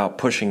think about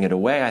pushing it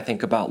away. I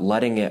think about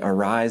letting it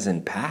arise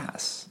and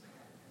pass.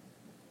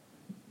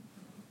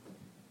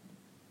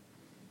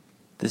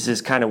 This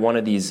is kind of one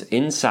of these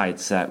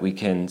insights that we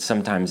can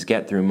sometimes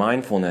get through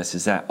mindfulness,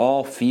 is that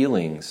all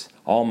feelings,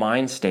 all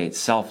mind states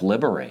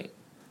self-liberate.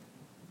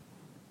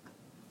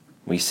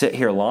 We sit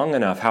here long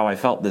enough, how I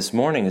felt this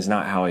morning is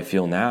not how I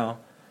feel now.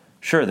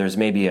 Sure, there's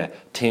maybe a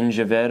tinge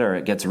of it, or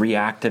it gets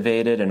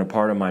reactivated in a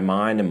part of my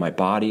mind and my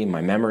body,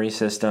 my memory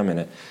system,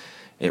 and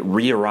it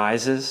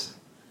re-arises.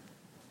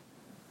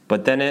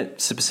 But then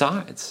it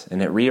subsides,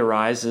 and it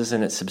re-arises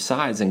and it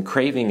subsides. And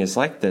craving is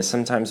like this.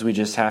 Sometimes we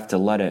just have to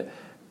let it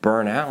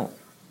burn out.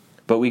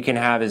 But we can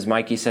have, as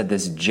Mikey said,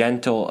 this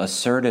gentle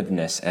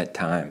assertiveness at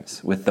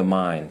times with the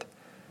mind.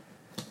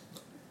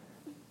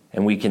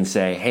 And we can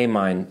say, hey,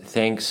 mind,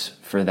 thanks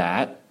for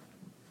that.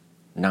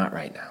 Not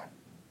right now.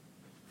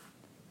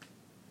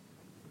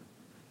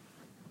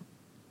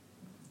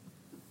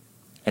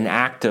 An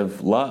act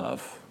of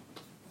love.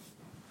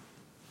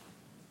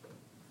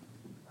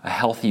 A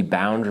healthy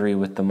boundary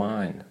with the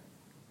mind.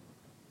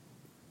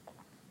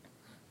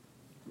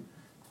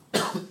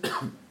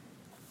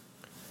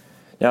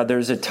 Now,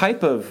 there's a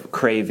type of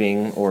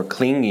craving or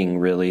clinging,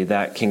 really,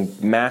 that can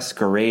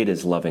masquerade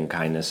as loving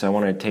kindness. So I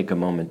want to take a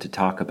moment to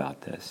talk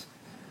about this.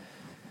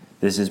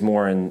 This is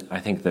more in, I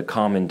think, the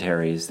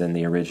commentaries than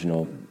the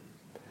original,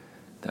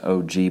 the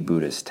OG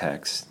Buddhist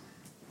text.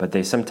 But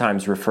they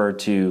sometimes refer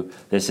to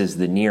this as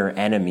the near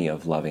enemy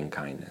of loving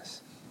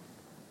kindness.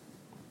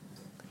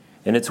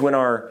 And it's when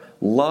our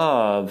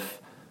love,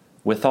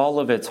 with all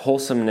of its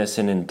wholesomeness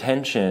and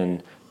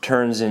intention,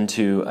 turns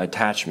into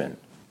attachment.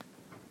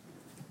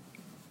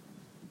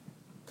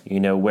 You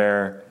know,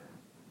 where,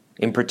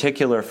 in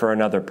particular for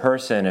another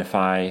person, if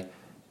I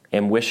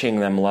am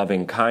wishing them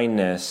loving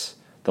kindness,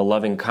 the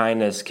loving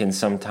kindness can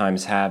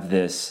sometimes have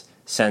this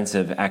sense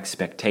of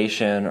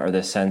expectation, or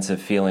the sense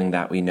of feeling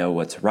that we know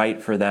what's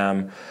right for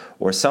them,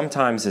 or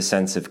sometimes a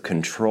sense of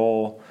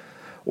control,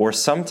 or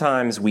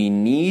sometimes we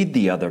need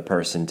the other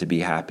person to be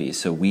happy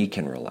so we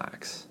can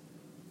relax.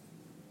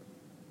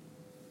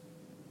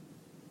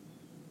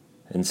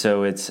 And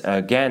so it's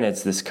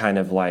this kind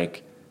of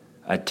like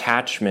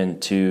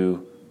attachment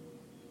to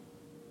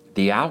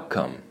the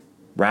outcome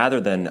rather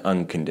than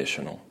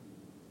unconditional.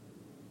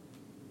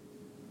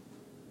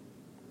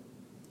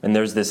 And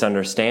there's this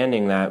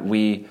understanding that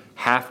we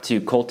have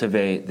to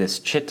cultivate this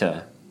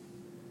citta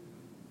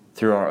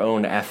through our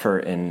own effort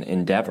and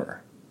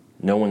endeavor.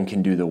 No one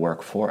can do the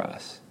work for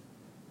us.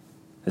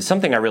 It's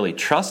something I really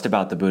trust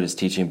about the Buddhist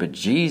teaching, but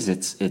geez,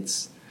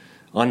 it's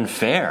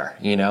unfair,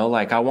 you know?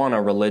 Like, I want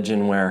a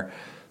religion where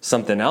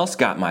something else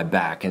got my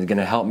back and is going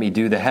to help me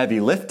do the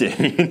heavy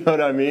lifting, you know what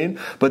I mean?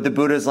 But the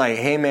Buddha's like,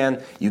 hey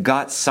man, you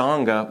got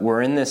Sangha,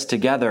 we're in this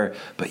together,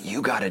 but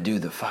you got to do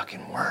the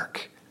fucking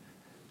work.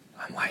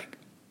 I'm like,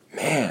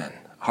 man,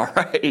 all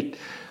right,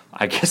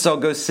 I guess I'll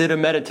go sit a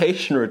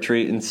meditation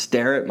retreat and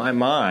stare at my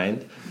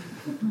mind,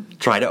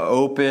 try to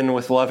open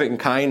with loving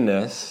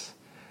kindness,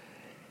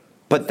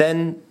 but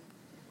then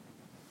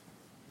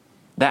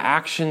the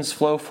actions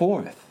flow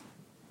forth.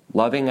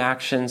 Loving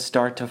actions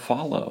start to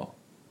follow.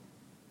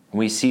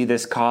 We see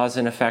this cause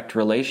and effect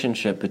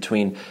relationship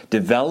between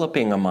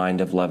developing a mind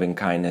of loving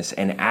kindness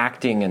and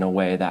acting in a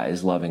way that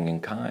is loving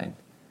and kind.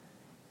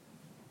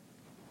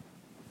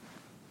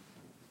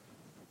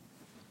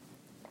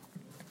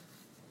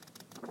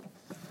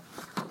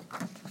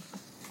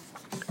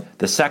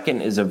 The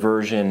second is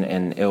aversion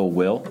and ill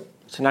will.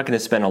 So I'm not going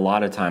to spend a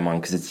lot of time on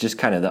because it's just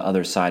kind of the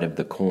other side of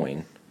the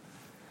coin.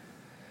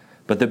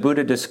 But the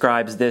Buddha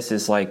describes this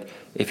as like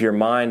if your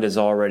mind is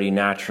already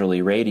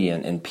naturally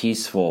radiant and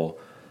peaceful,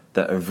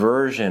 the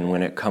aversion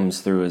when it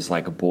comes through is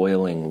like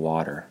boiling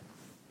water.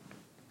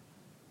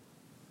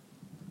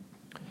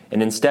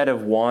 And instead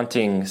of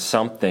wanting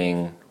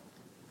something,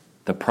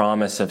 the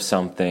promise of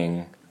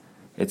something,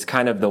 it's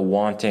kind of the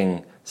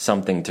wanting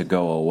something to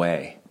go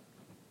away.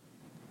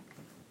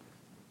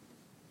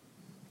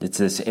 It's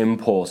this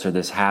impulse or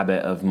this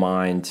habit of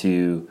mind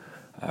to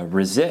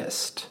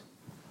resist.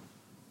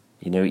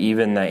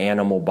 Even the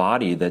animal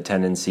body, the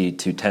tendency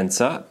to tense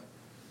up.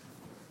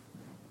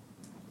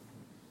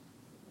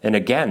 And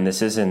again,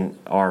 this isn't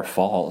our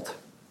fault.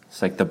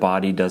 It's like the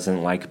body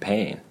doesn't like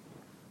pain.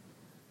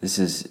 This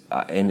is,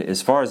 and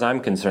as far as I'm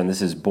concerned,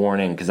 this is born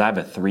in, because I have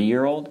a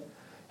 3-year-old,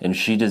 and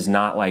she does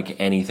not like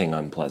anything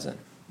unpleasant.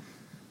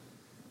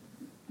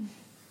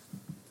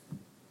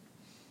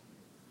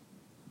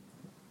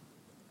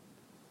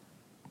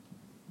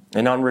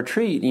 And on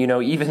retreat,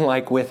 even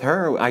like with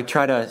her, I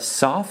try to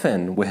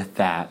soften with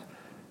that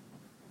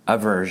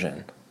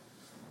aversion.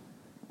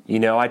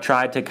 I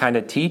tried to kind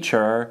of teach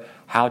her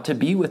how to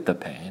be with the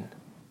pain.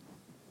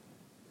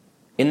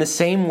 In the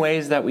same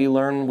ways that we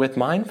learn with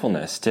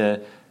mindfulness,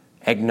 to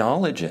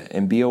acknowledge it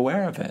and be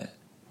aware of it.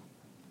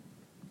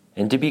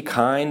 And to be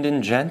kind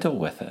and gentle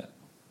with it.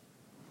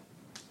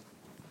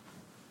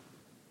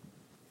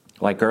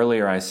 Like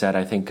earlier I said,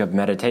 I think of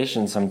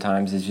meditation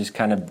sometimes as just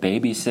kind of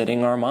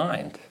babysitting our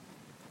mind.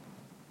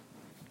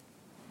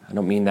 I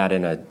don't mean that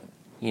in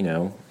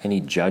any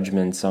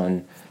judgments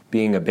on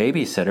being a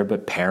babysitter,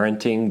 but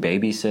parenting,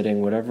 babysitting,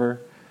 whatever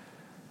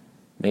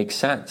makes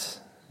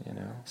sense.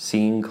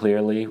 Seeing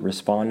clearly,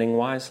 responding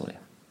wisely.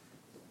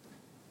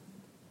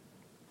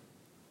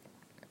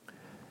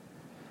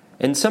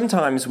 And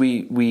sometimes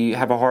we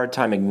have a hard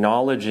time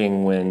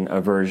acknowledging when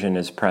aversion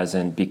is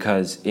present,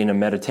 because in a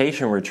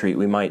meditation retreat,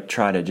 we might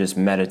try to just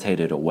meditate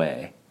it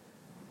away.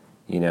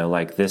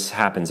 Like this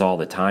happens all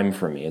the time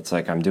for me. It's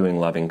like I'm doing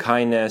loving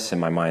kindness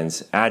and my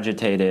mind's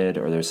agitated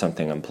or there's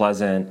something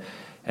unpleasant.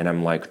 And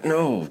I'm like,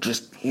 no,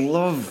 just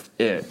love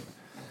it.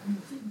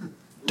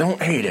 Don't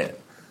hate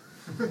it.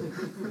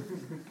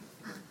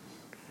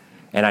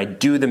 And I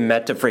do the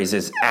metta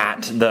phrases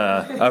at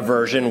the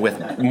aversion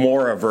with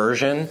more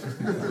aversion.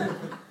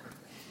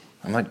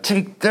 I'm like,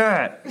 take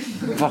that,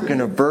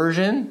 fucking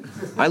aversion.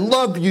 I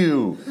love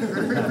you.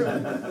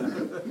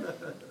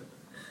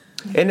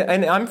 And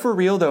I'm for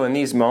real, though, in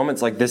these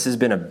moments, like this has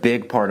been a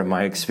big part of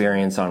my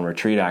experience on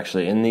retreat,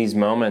 actually. In these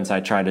moments, I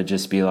try to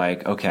just be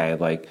like, okay,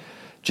 like,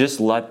 just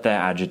let the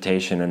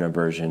agitation and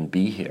aversion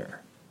be here.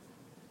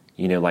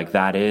 Like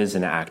that is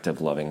an act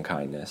of loving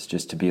kindness,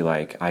 just to be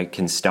like, I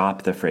can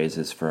stop the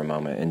phrases for a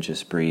moment and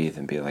just breathe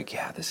and be like,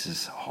 yeah, this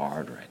is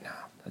hard right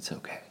now. That's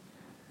okay.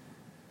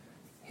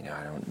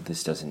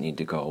 This doesn't need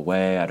to go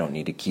away. I don't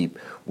need to keep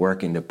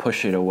working to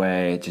push it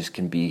away. It just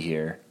can be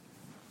here.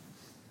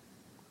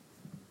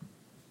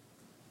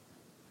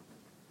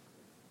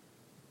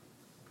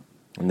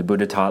 And the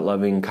Buddha taught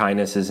loving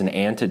kindness is an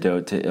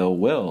antidote to ill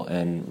will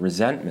and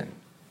resentment.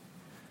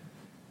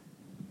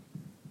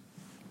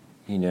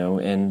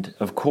 And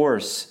of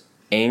course,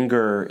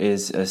 anger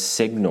is a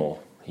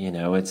signal,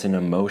 it's an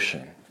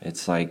emotion.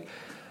 It's like,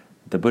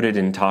 the Buddha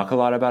didn't talk a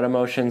lot about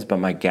emotions, but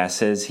my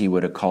guess is he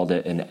would have called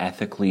it an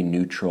ethically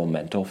neutral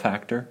mental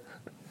factor.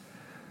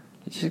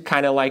 It's just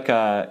kind of like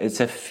it's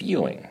a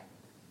feeling.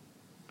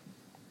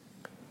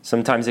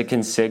 Sometimes it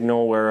can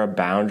signal where a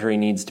boundary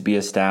needs to be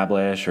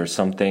established or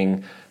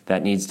something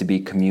that needs to be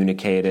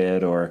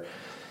communicated, or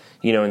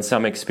in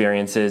some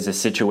experiences, a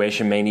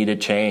situation may need a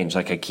change.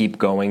 Like I keep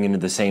going into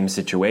the same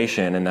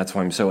situation, and that's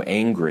why I'm so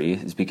angry,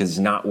 is because it's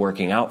not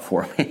working out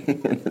for me.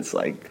 And it's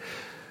like,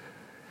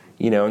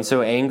 and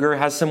so anger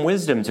has some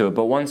wisdom to it.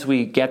 But once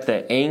we get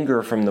the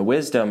anger from the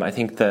wisdom, I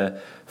think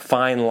the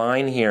fine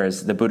line here,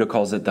 is the Buddha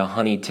calls it the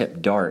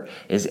honey-tipped dart,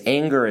 is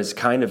anger is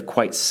kind of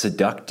quite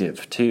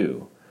seductive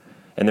too.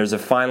 And there's a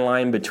fine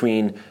line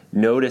between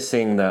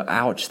noticing the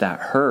ouch, that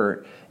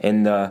hurt,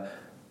 and the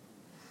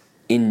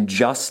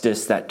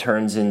injustice that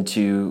turns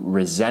into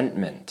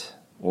resentment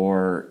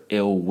or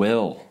ill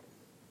will.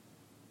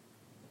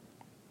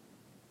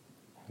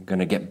 I'm going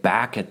to get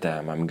back at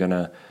them. I'm going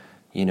to,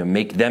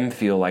 make them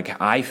feel like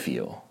I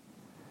feel.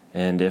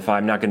 And if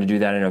I'm not going to do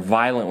that in a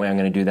violent way, I'm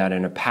going to do that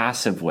in a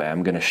passive way.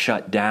 I'm going to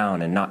shut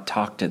down and not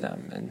talk to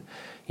them. And,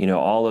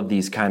 all of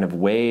these kind of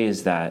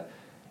ways that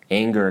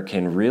anger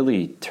can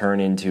really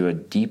turn into a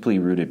deeply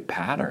rooted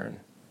pattern.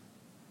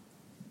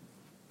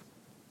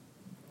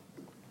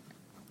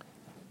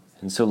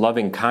 And so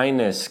loving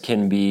kindness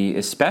can be,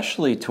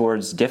 especially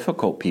towards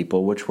difficult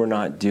people, which we're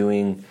not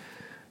doing,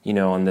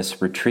 on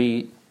this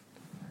retreat,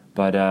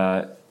 but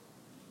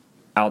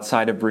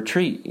outside of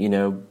retreat,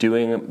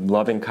 doing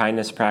loving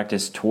kindness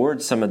practice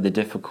towards some of the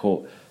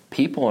difficult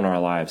people in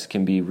our lives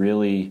can be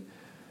really,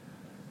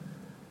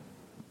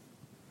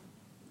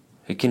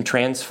 it can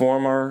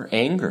transform our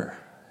anger.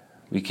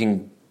 We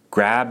can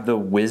grab the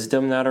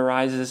wisdom that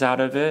arises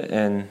out of it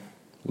and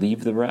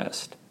leave the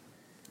rest.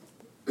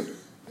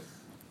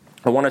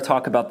 I want to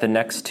talk about the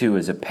next two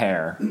as a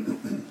pair.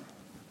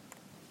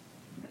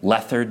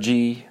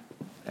 Lethargy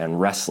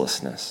and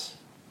restlessness.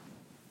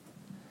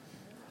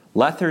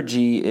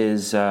 Lethargy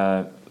is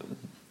the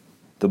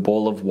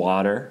bowl of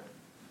water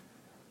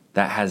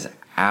that has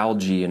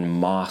algae and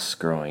moss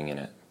growing in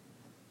it.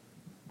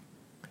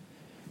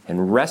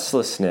 And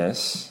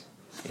restlessness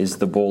is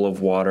the bowl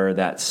of water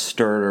that's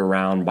stirred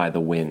around by the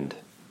wind.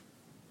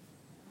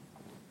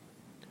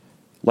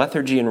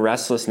 Lethargy and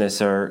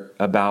restlessness are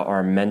about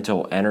our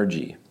mental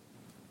energy.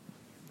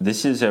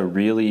 This is a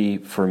really,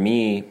 for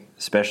me,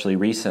 especially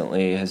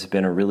recently, has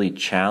been a really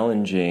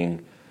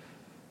challenging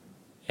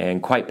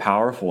and quite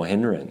powerful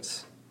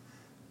hindrance.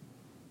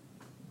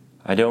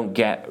 I don't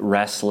get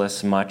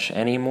restless much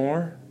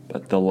anymore,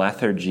 but the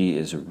lethargy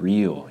is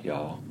real,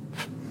 y'all.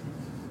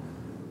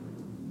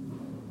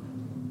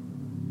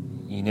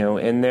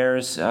 And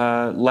there's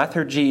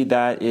lethargy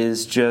that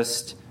is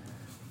just,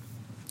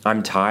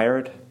 I'm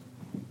tired,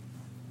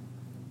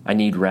 I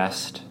need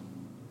rest.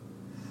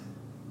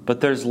 But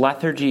there's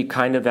lethargy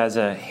kind of as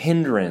a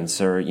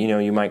hindrance, or,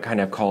 you might kind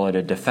of call it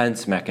a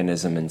defense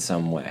mechanism in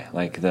some way.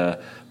 Like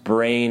the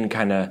brain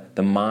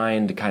the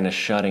mind kind of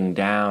shutting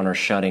down or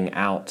shutting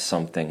out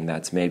something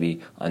that's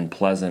maybe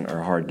unpleasant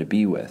or hard to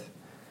be with.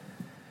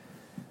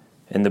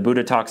 And the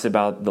Buddha talks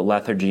about the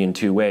lethargy in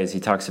two ways. He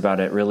talks about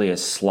it really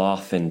as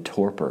sloth and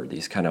torpor,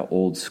 these kind of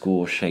old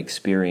school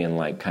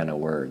Shakespearean-like kind of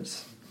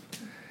words.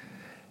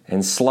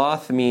 And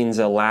sloth means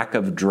a lack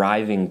of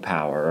driving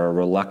power or a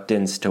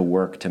reluctance to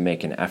work to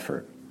make an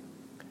effort.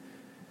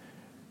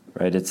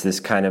 Right? It's this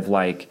kind of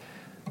like,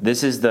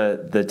 this is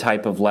the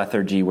type of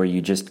lethargy where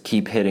you just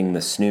keep hitting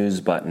the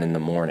snooze button in the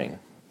morning.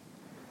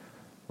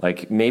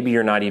 Like maybe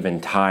you're not even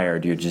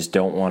tired, you just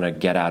don't want to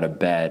get out of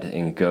bed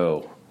and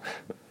go.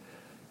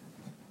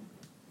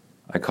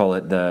 I call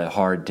it the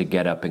hard to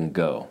get up and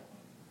go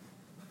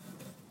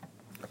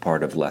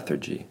part of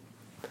lethargy.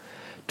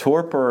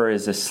 Torpor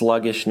is a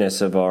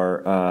sluggishness of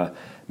our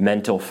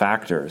mental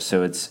factors,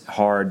 so it's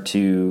hard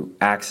to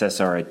access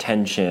our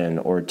attention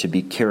or to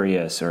be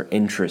curious or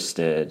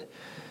interested.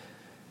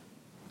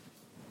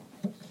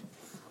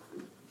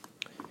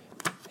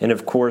 And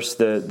of course,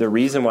 the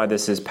reason why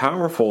this is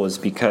powerful is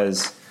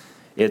because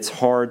it's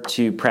hard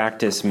to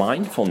practice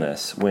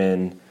mindfulness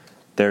when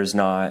there's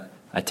not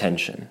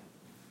attention.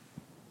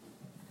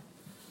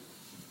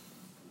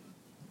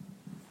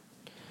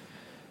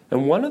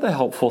 And one of the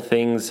helpful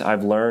things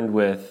I've learned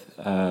with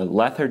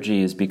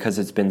lethargy is because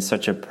it's been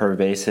such a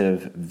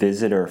pervasive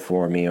visitor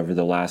for me over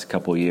the last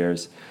couple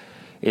years,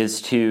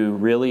 is to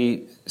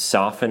really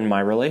soften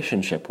my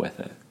relationship with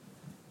it.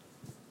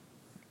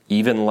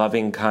 Even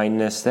loving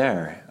kindness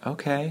there.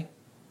 Okay,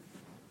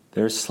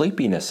 there's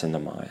sleepiness in the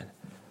mind.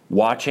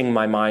 Watching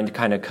my mind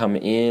kind of come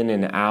in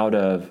and out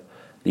of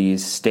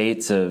these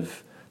states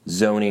of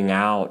zoning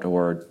out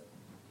or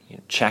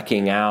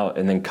checking out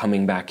and then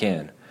coming back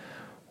in.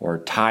 Or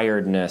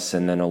tiredness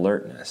and then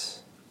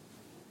alertness.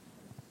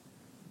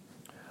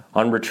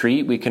 On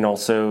retreat, we can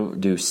also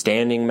do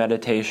standing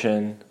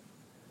meditation.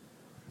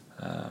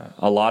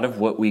 A lot of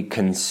what we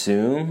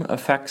consume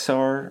affects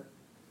our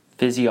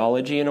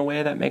physiology in a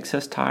way that makes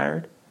us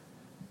tired.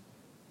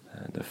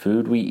 The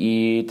food we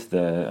eat,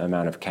 the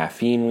amount of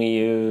caffeine we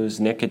use,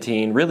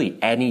 nicotine, really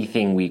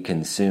anything we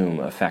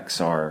consume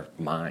affects our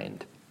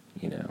mind,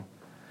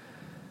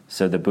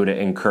 So the Buddha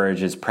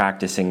encourages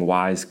practicing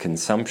wise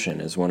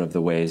consumption as one of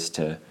the ways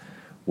to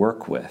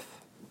work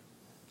with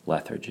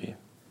lethargy.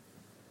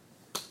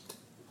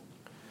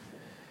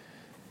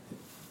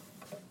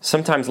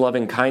 Sometimes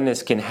loving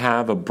kindness can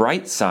have a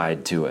bright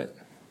side to it,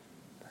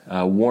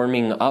 a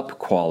warming up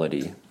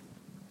quality.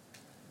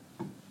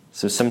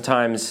 So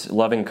sometimes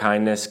loving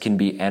kindness can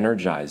be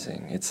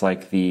energizing. It's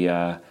like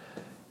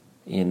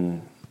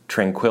in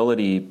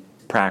tranquility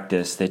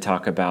practice, they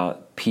talk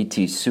about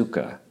piti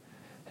sukha.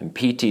 And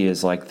piti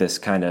is like this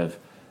kind of,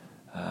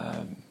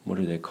 what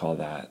do they call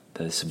that?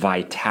 This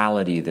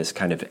vitality, this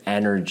kind of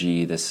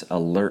energy, this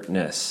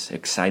alertness,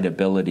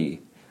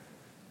 excitability.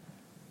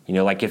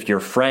 Like if your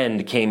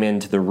friend came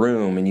into the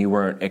room and you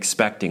weren't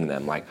expecting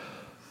them, like,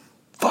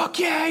 fuck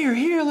yeah, you're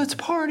here, let's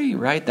party,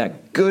 right?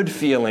 That good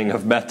feeling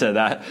of metta,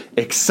 that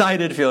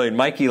excited feeling.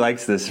 Mikey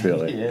likes this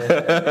feeling.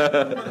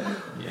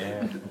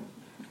 Yeah.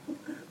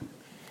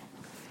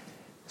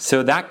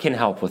 So that can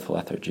help with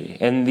lethargy.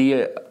 And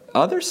the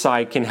other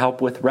side can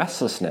help with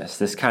restlessness,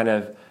 this kind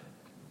of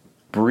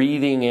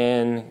breathing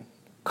in,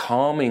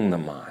 calming the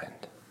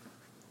mind,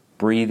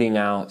 breathing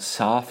out,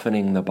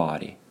 softening the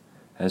body.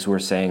 As we're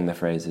saying the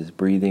phrases,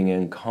 breathing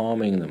in,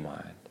 calming the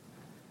mind,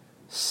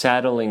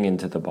 settling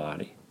into the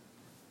body,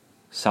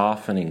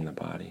 softening the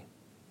body.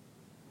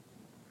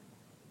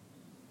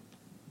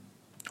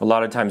 A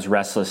lot of times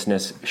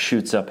restlessness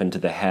shoots up into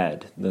the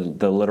head.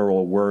 The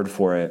literal word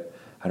for it,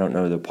 I don't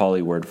know the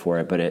Pali word for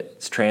it, but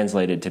it's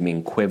translated to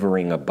mean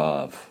quivering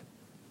above.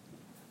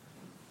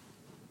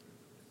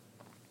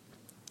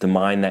 The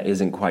mind that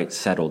isn't quite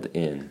settled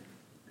in.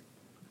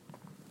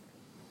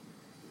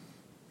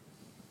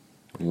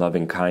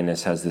 Loving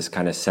kindness has this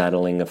kind of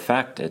settling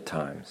effect at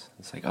times.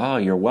 It's like, oh,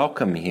 you're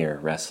welcome here,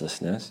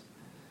 restlessness.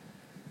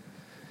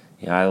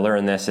 I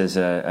learned this as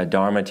a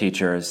Dharma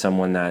teacher, as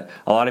someone that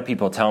a lot of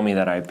people tell me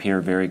that I appear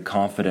very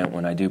confident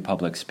when I do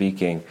public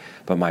speaking,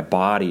 but my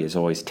body is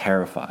always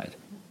terrified.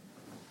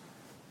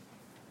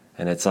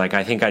 And it's like,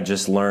 I think I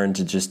just learned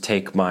to just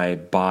take my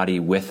body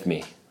with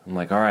me. I'm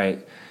like, all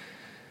right,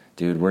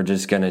 dude, we're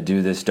just going to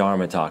do this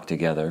Dharma talk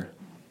together.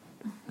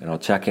 And I'll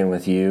check in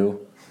with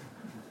you,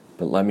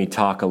 but let me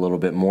talk a little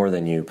bit more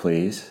than you,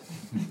 please.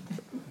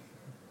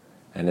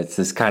 And it's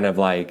this kind of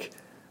like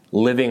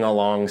living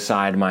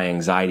alongside my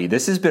anxiety.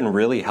 This has been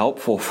really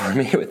helpful for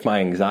me with my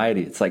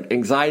anxiety. It's like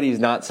anxiety is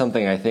not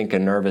something I think a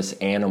nervous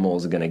animal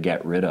is going to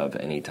get rid of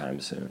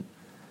anytime soon.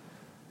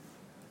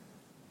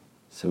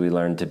 So we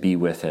learn to be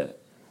with it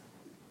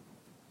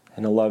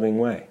in a loving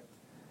way.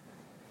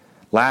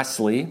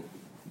 Lastly,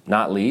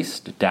 not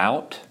least,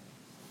 doubt.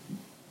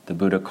 The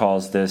Buddha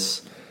calls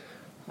this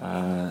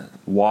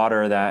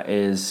water that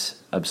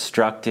is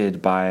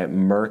obstructed by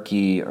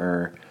murky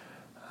or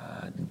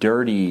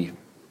dirty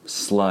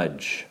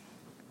sludge,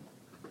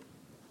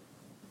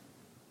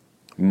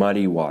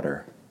 muddy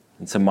water.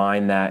 It's a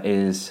mind that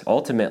is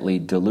ultimately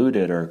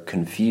deluded or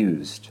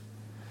confused.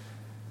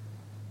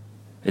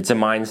 It's a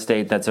mind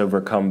state that's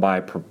overcome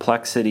by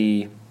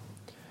perplexity,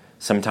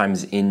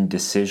 sometimes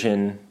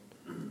indecision.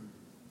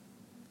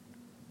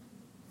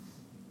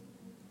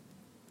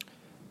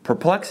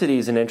 Perplexity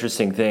is an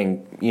interesting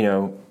thing.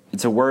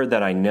 It's a word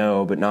that I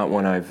know, but not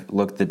one I've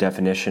looked the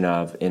definition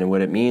of. And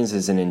what it means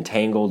is an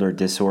entangled or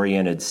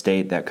disoriented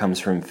state that comes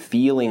from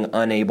feeling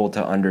unable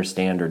to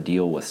understand or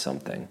deal with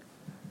something.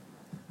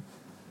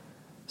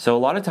 So a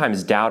lot of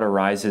times doubt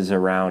arises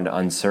around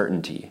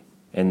uncertainty.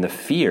 And the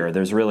fear,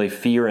 there's really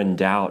fear and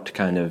doubt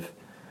kind of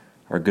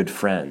are good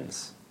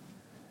friends.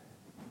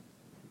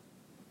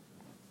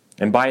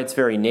 And by its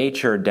very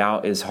nature,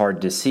 doubt is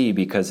hard to see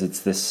because it's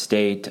this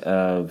state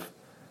of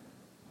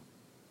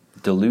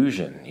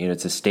delusion.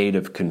 It's a state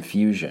of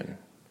confusion.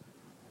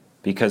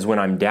 Because when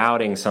I'm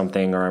doubting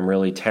something or I'm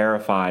really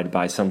terrified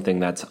by something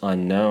that's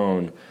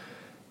unknown,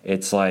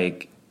 it's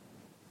like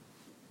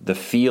the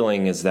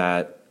feeling is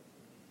that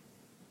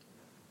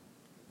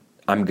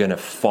I'm going to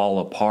fall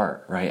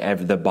apart, right?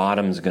 The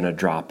bottom's going to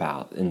drop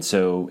out. And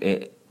so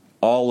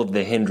all of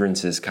the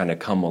hindrances kind of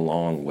come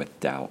along with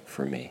doubt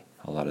for me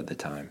a lot of the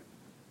time.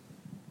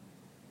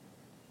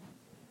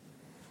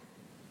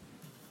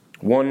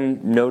 One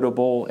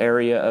notable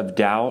area of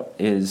doubt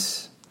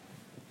is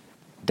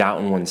doubt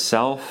in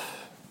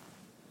oneself,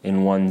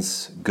 in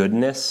one's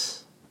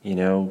goodness.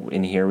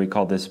 In here we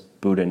call this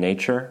Buddha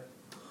nature.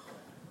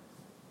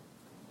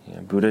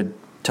 Buddha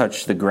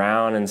touched the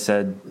ground and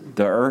said,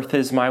 the earth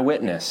is my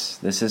witness.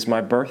 This is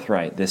my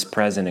birthright, this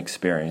present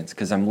experience,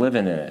 because I'm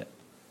living in it.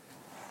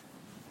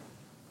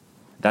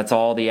 That's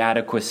all the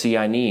adequacy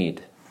I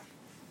need.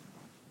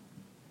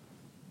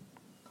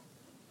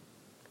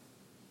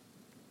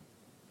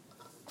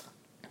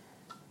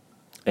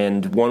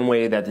 And one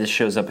way that this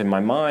shows up in my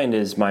mind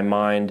is my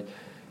mind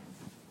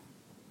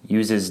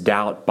uses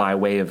doubt by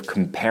way of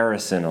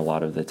comparison a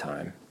lot of the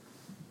time.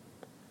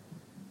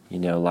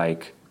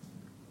 Like,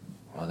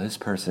 well, this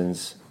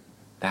person's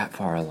that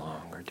far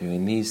along or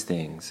doing these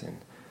things, and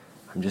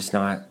I'm just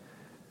not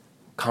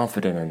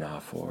confident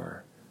enough,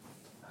 or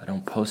I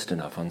don't post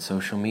enough on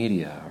social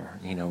media,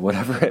 or,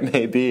 whatever it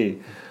may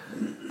be.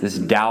 This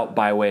doubt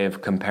by way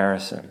of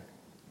comparison.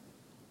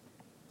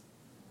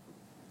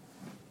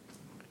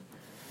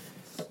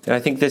 And I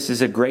think this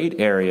is a great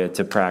area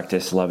to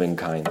practice loving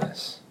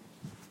kindness.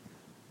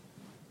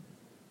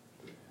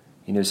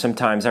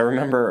 Sometimes, I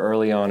remember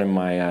early on in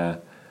my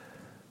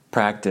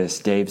practice,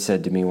 Dave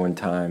said to me one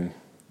time,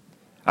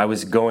 I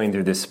was going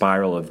through this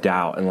spiral of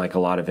doubt and like a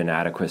lot of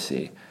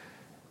inadequacy.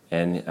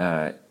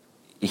 And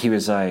he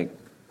was like,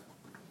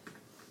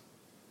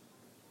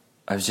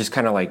 I was just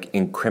kind of like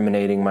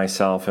incriminating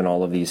myself in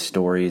all of these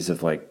stories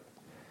of like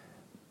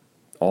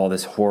all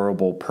this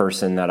horrible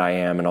person that I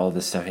am and all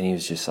this stuff. And he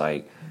was just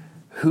like,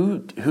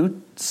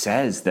 who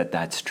says that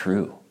that's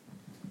true?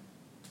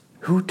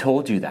 Who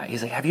told you that?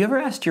 He's like, have you ever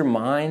asked your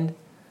mind,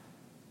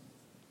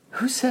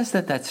 who says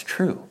that that's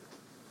true?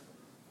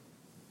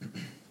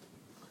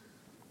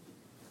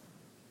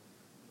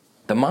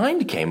 The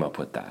mind came up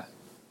with that.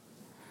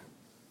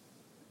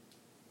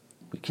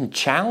 We can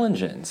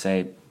challenge it and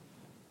say,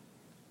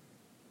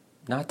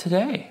 not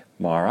today,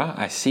 Mara.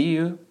 I see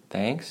you.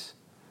 Thanks.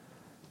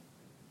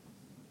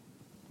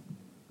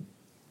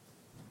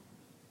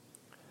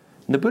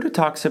 The Buddha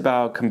talks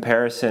about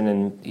comparison,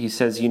 and he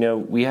says,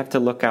 we have to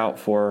look out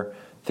for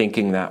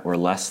thinking that we're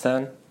less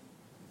than.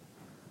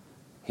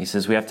 He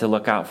says we have to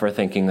look out for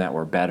thinking that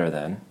we're better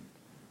than.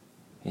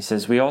 He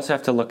says we also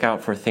have to look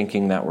out for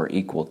thinking that we're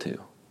equal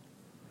to.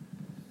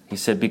 He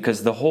said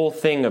because the whole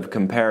thing of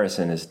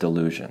comparison is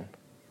delusion.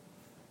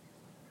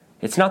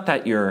 It's not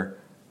that you're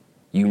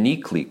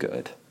uniquely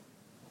good,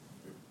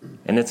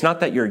 and it's not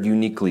that you're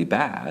uniquely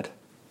bad.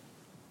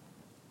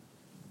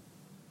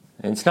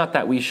 And it's not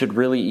that we should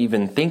really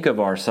even think of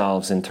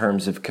ourselves in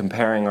terms of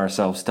comparing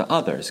ourselves to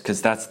others, because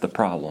that's the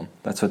problem.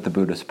 That's what the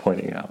Buddha's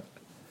pointing out.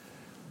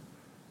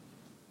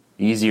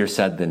 Easier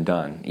said than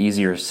done.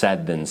 Easier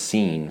said than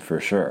seen, for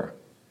sure.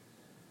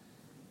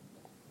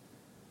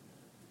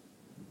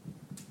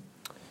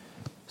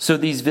 So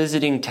these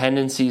visiting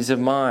tendencies of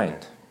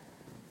mind,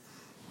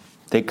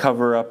 they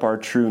cover up our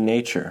true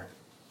nature.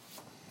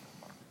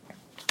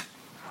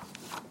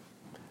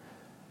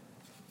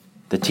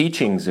 The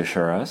teachings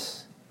assure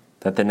us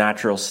that the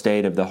natural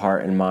state of the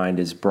heart and mind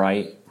is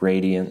bright,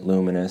 radiant,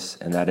 luminous,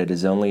 and that it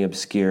is only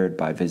obscured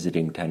by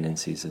visiting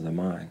tendencies of the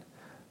mind,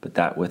 but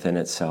that within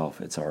itself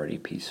it's already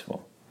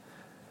peaceful.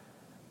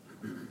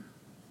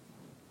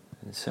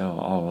 And so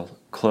I'll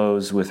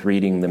close with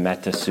reading the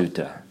Metta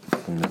Sutta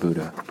from the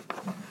Buddha.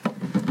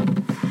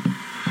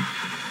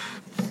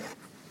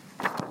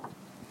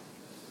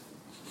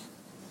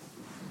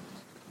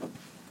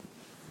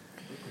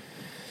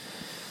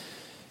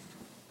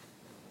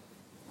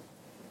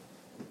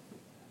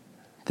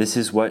 This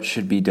is what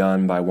should be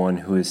done by one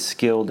who is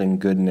skilled in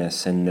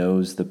goodness and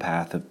knows the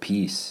path of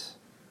peace.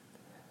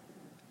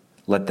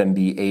 Let them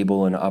be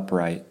able and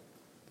upright,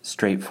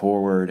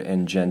 straightforward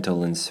and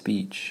gentle in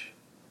speech,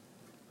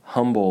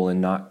 humble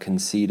and not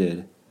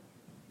conceited,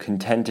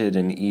 contented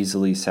and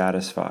easily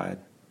satisfied,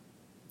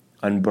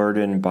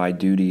 unburdened by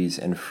duties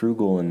and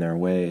frugal in their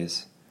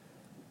ways,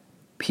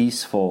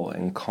 peaceful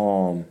and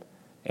calm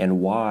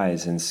and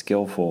wise and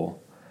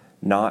skillful,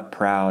 not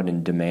proud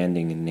and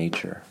demanding in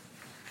nature.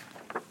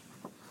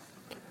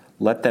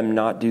 Let them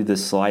not do the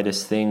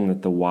slightest thing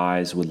that the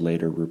wise would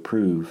later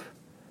reprove.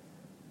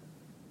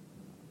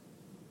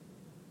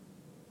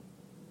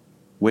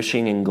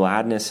 Wishing in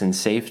gladness and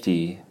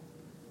safety,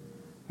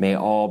 may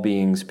all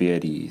beings be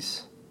at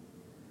ease.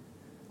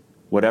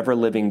 Whatever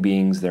living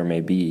beings there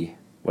may be,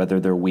 whether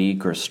they're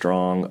weak or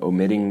strong,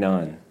 omitting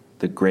none,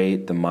 the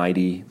great, the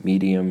mighty,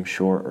 medium,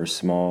 short or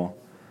small,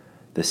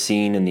 the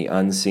seen and the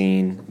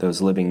unseen, those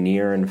living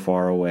near and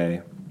far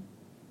away,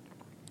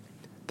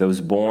 those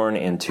born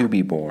and to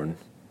be born,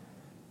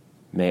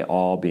 may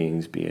all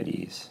beings be at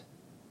ease.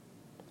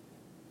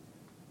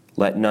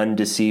 Let none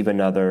deceive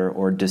another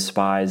or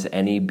despise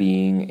any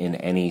being in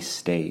any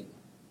state.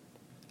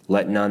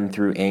 Let none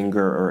through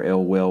anger or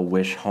ill will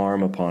wish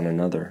harm upon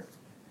another.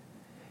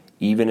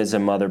 Even as a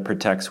mother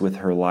protects with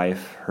her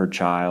life her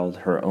child,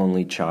 her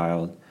only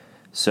child,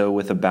 so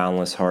with a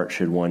boundless heart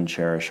should one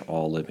cherish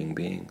all living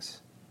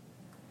beings.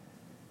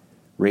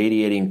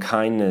 Radiating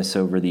kindness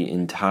over the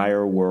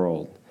entire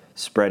world,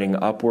 spreading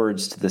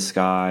upwards to the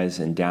skies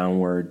and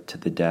downward to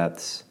the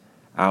depths,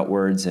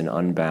 outwards and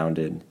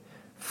unbounded,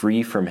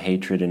 free from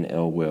hatred and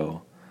ill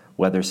will,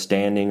 whether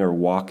standing or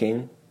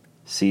walking,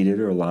 seated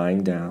or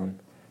lying down,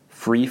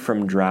 free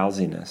from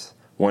drowsiness,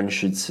 one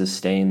should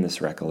sustain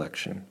this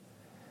recollection.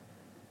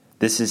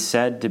 This is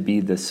said to be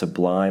the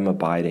sublime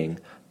abiding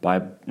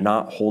by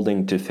not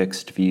holding to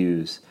fixed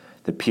views,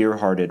 the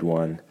pure-hearted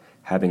one,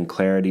 having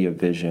clarity of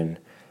vision,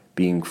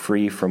 being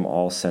free from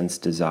all sense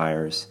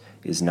desires,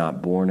 is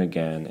not born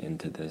again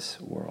into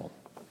this world.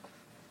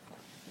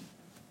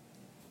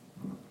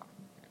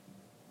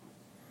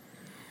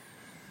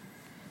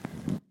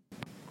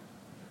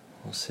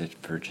 We'll sit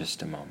for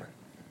just a moment.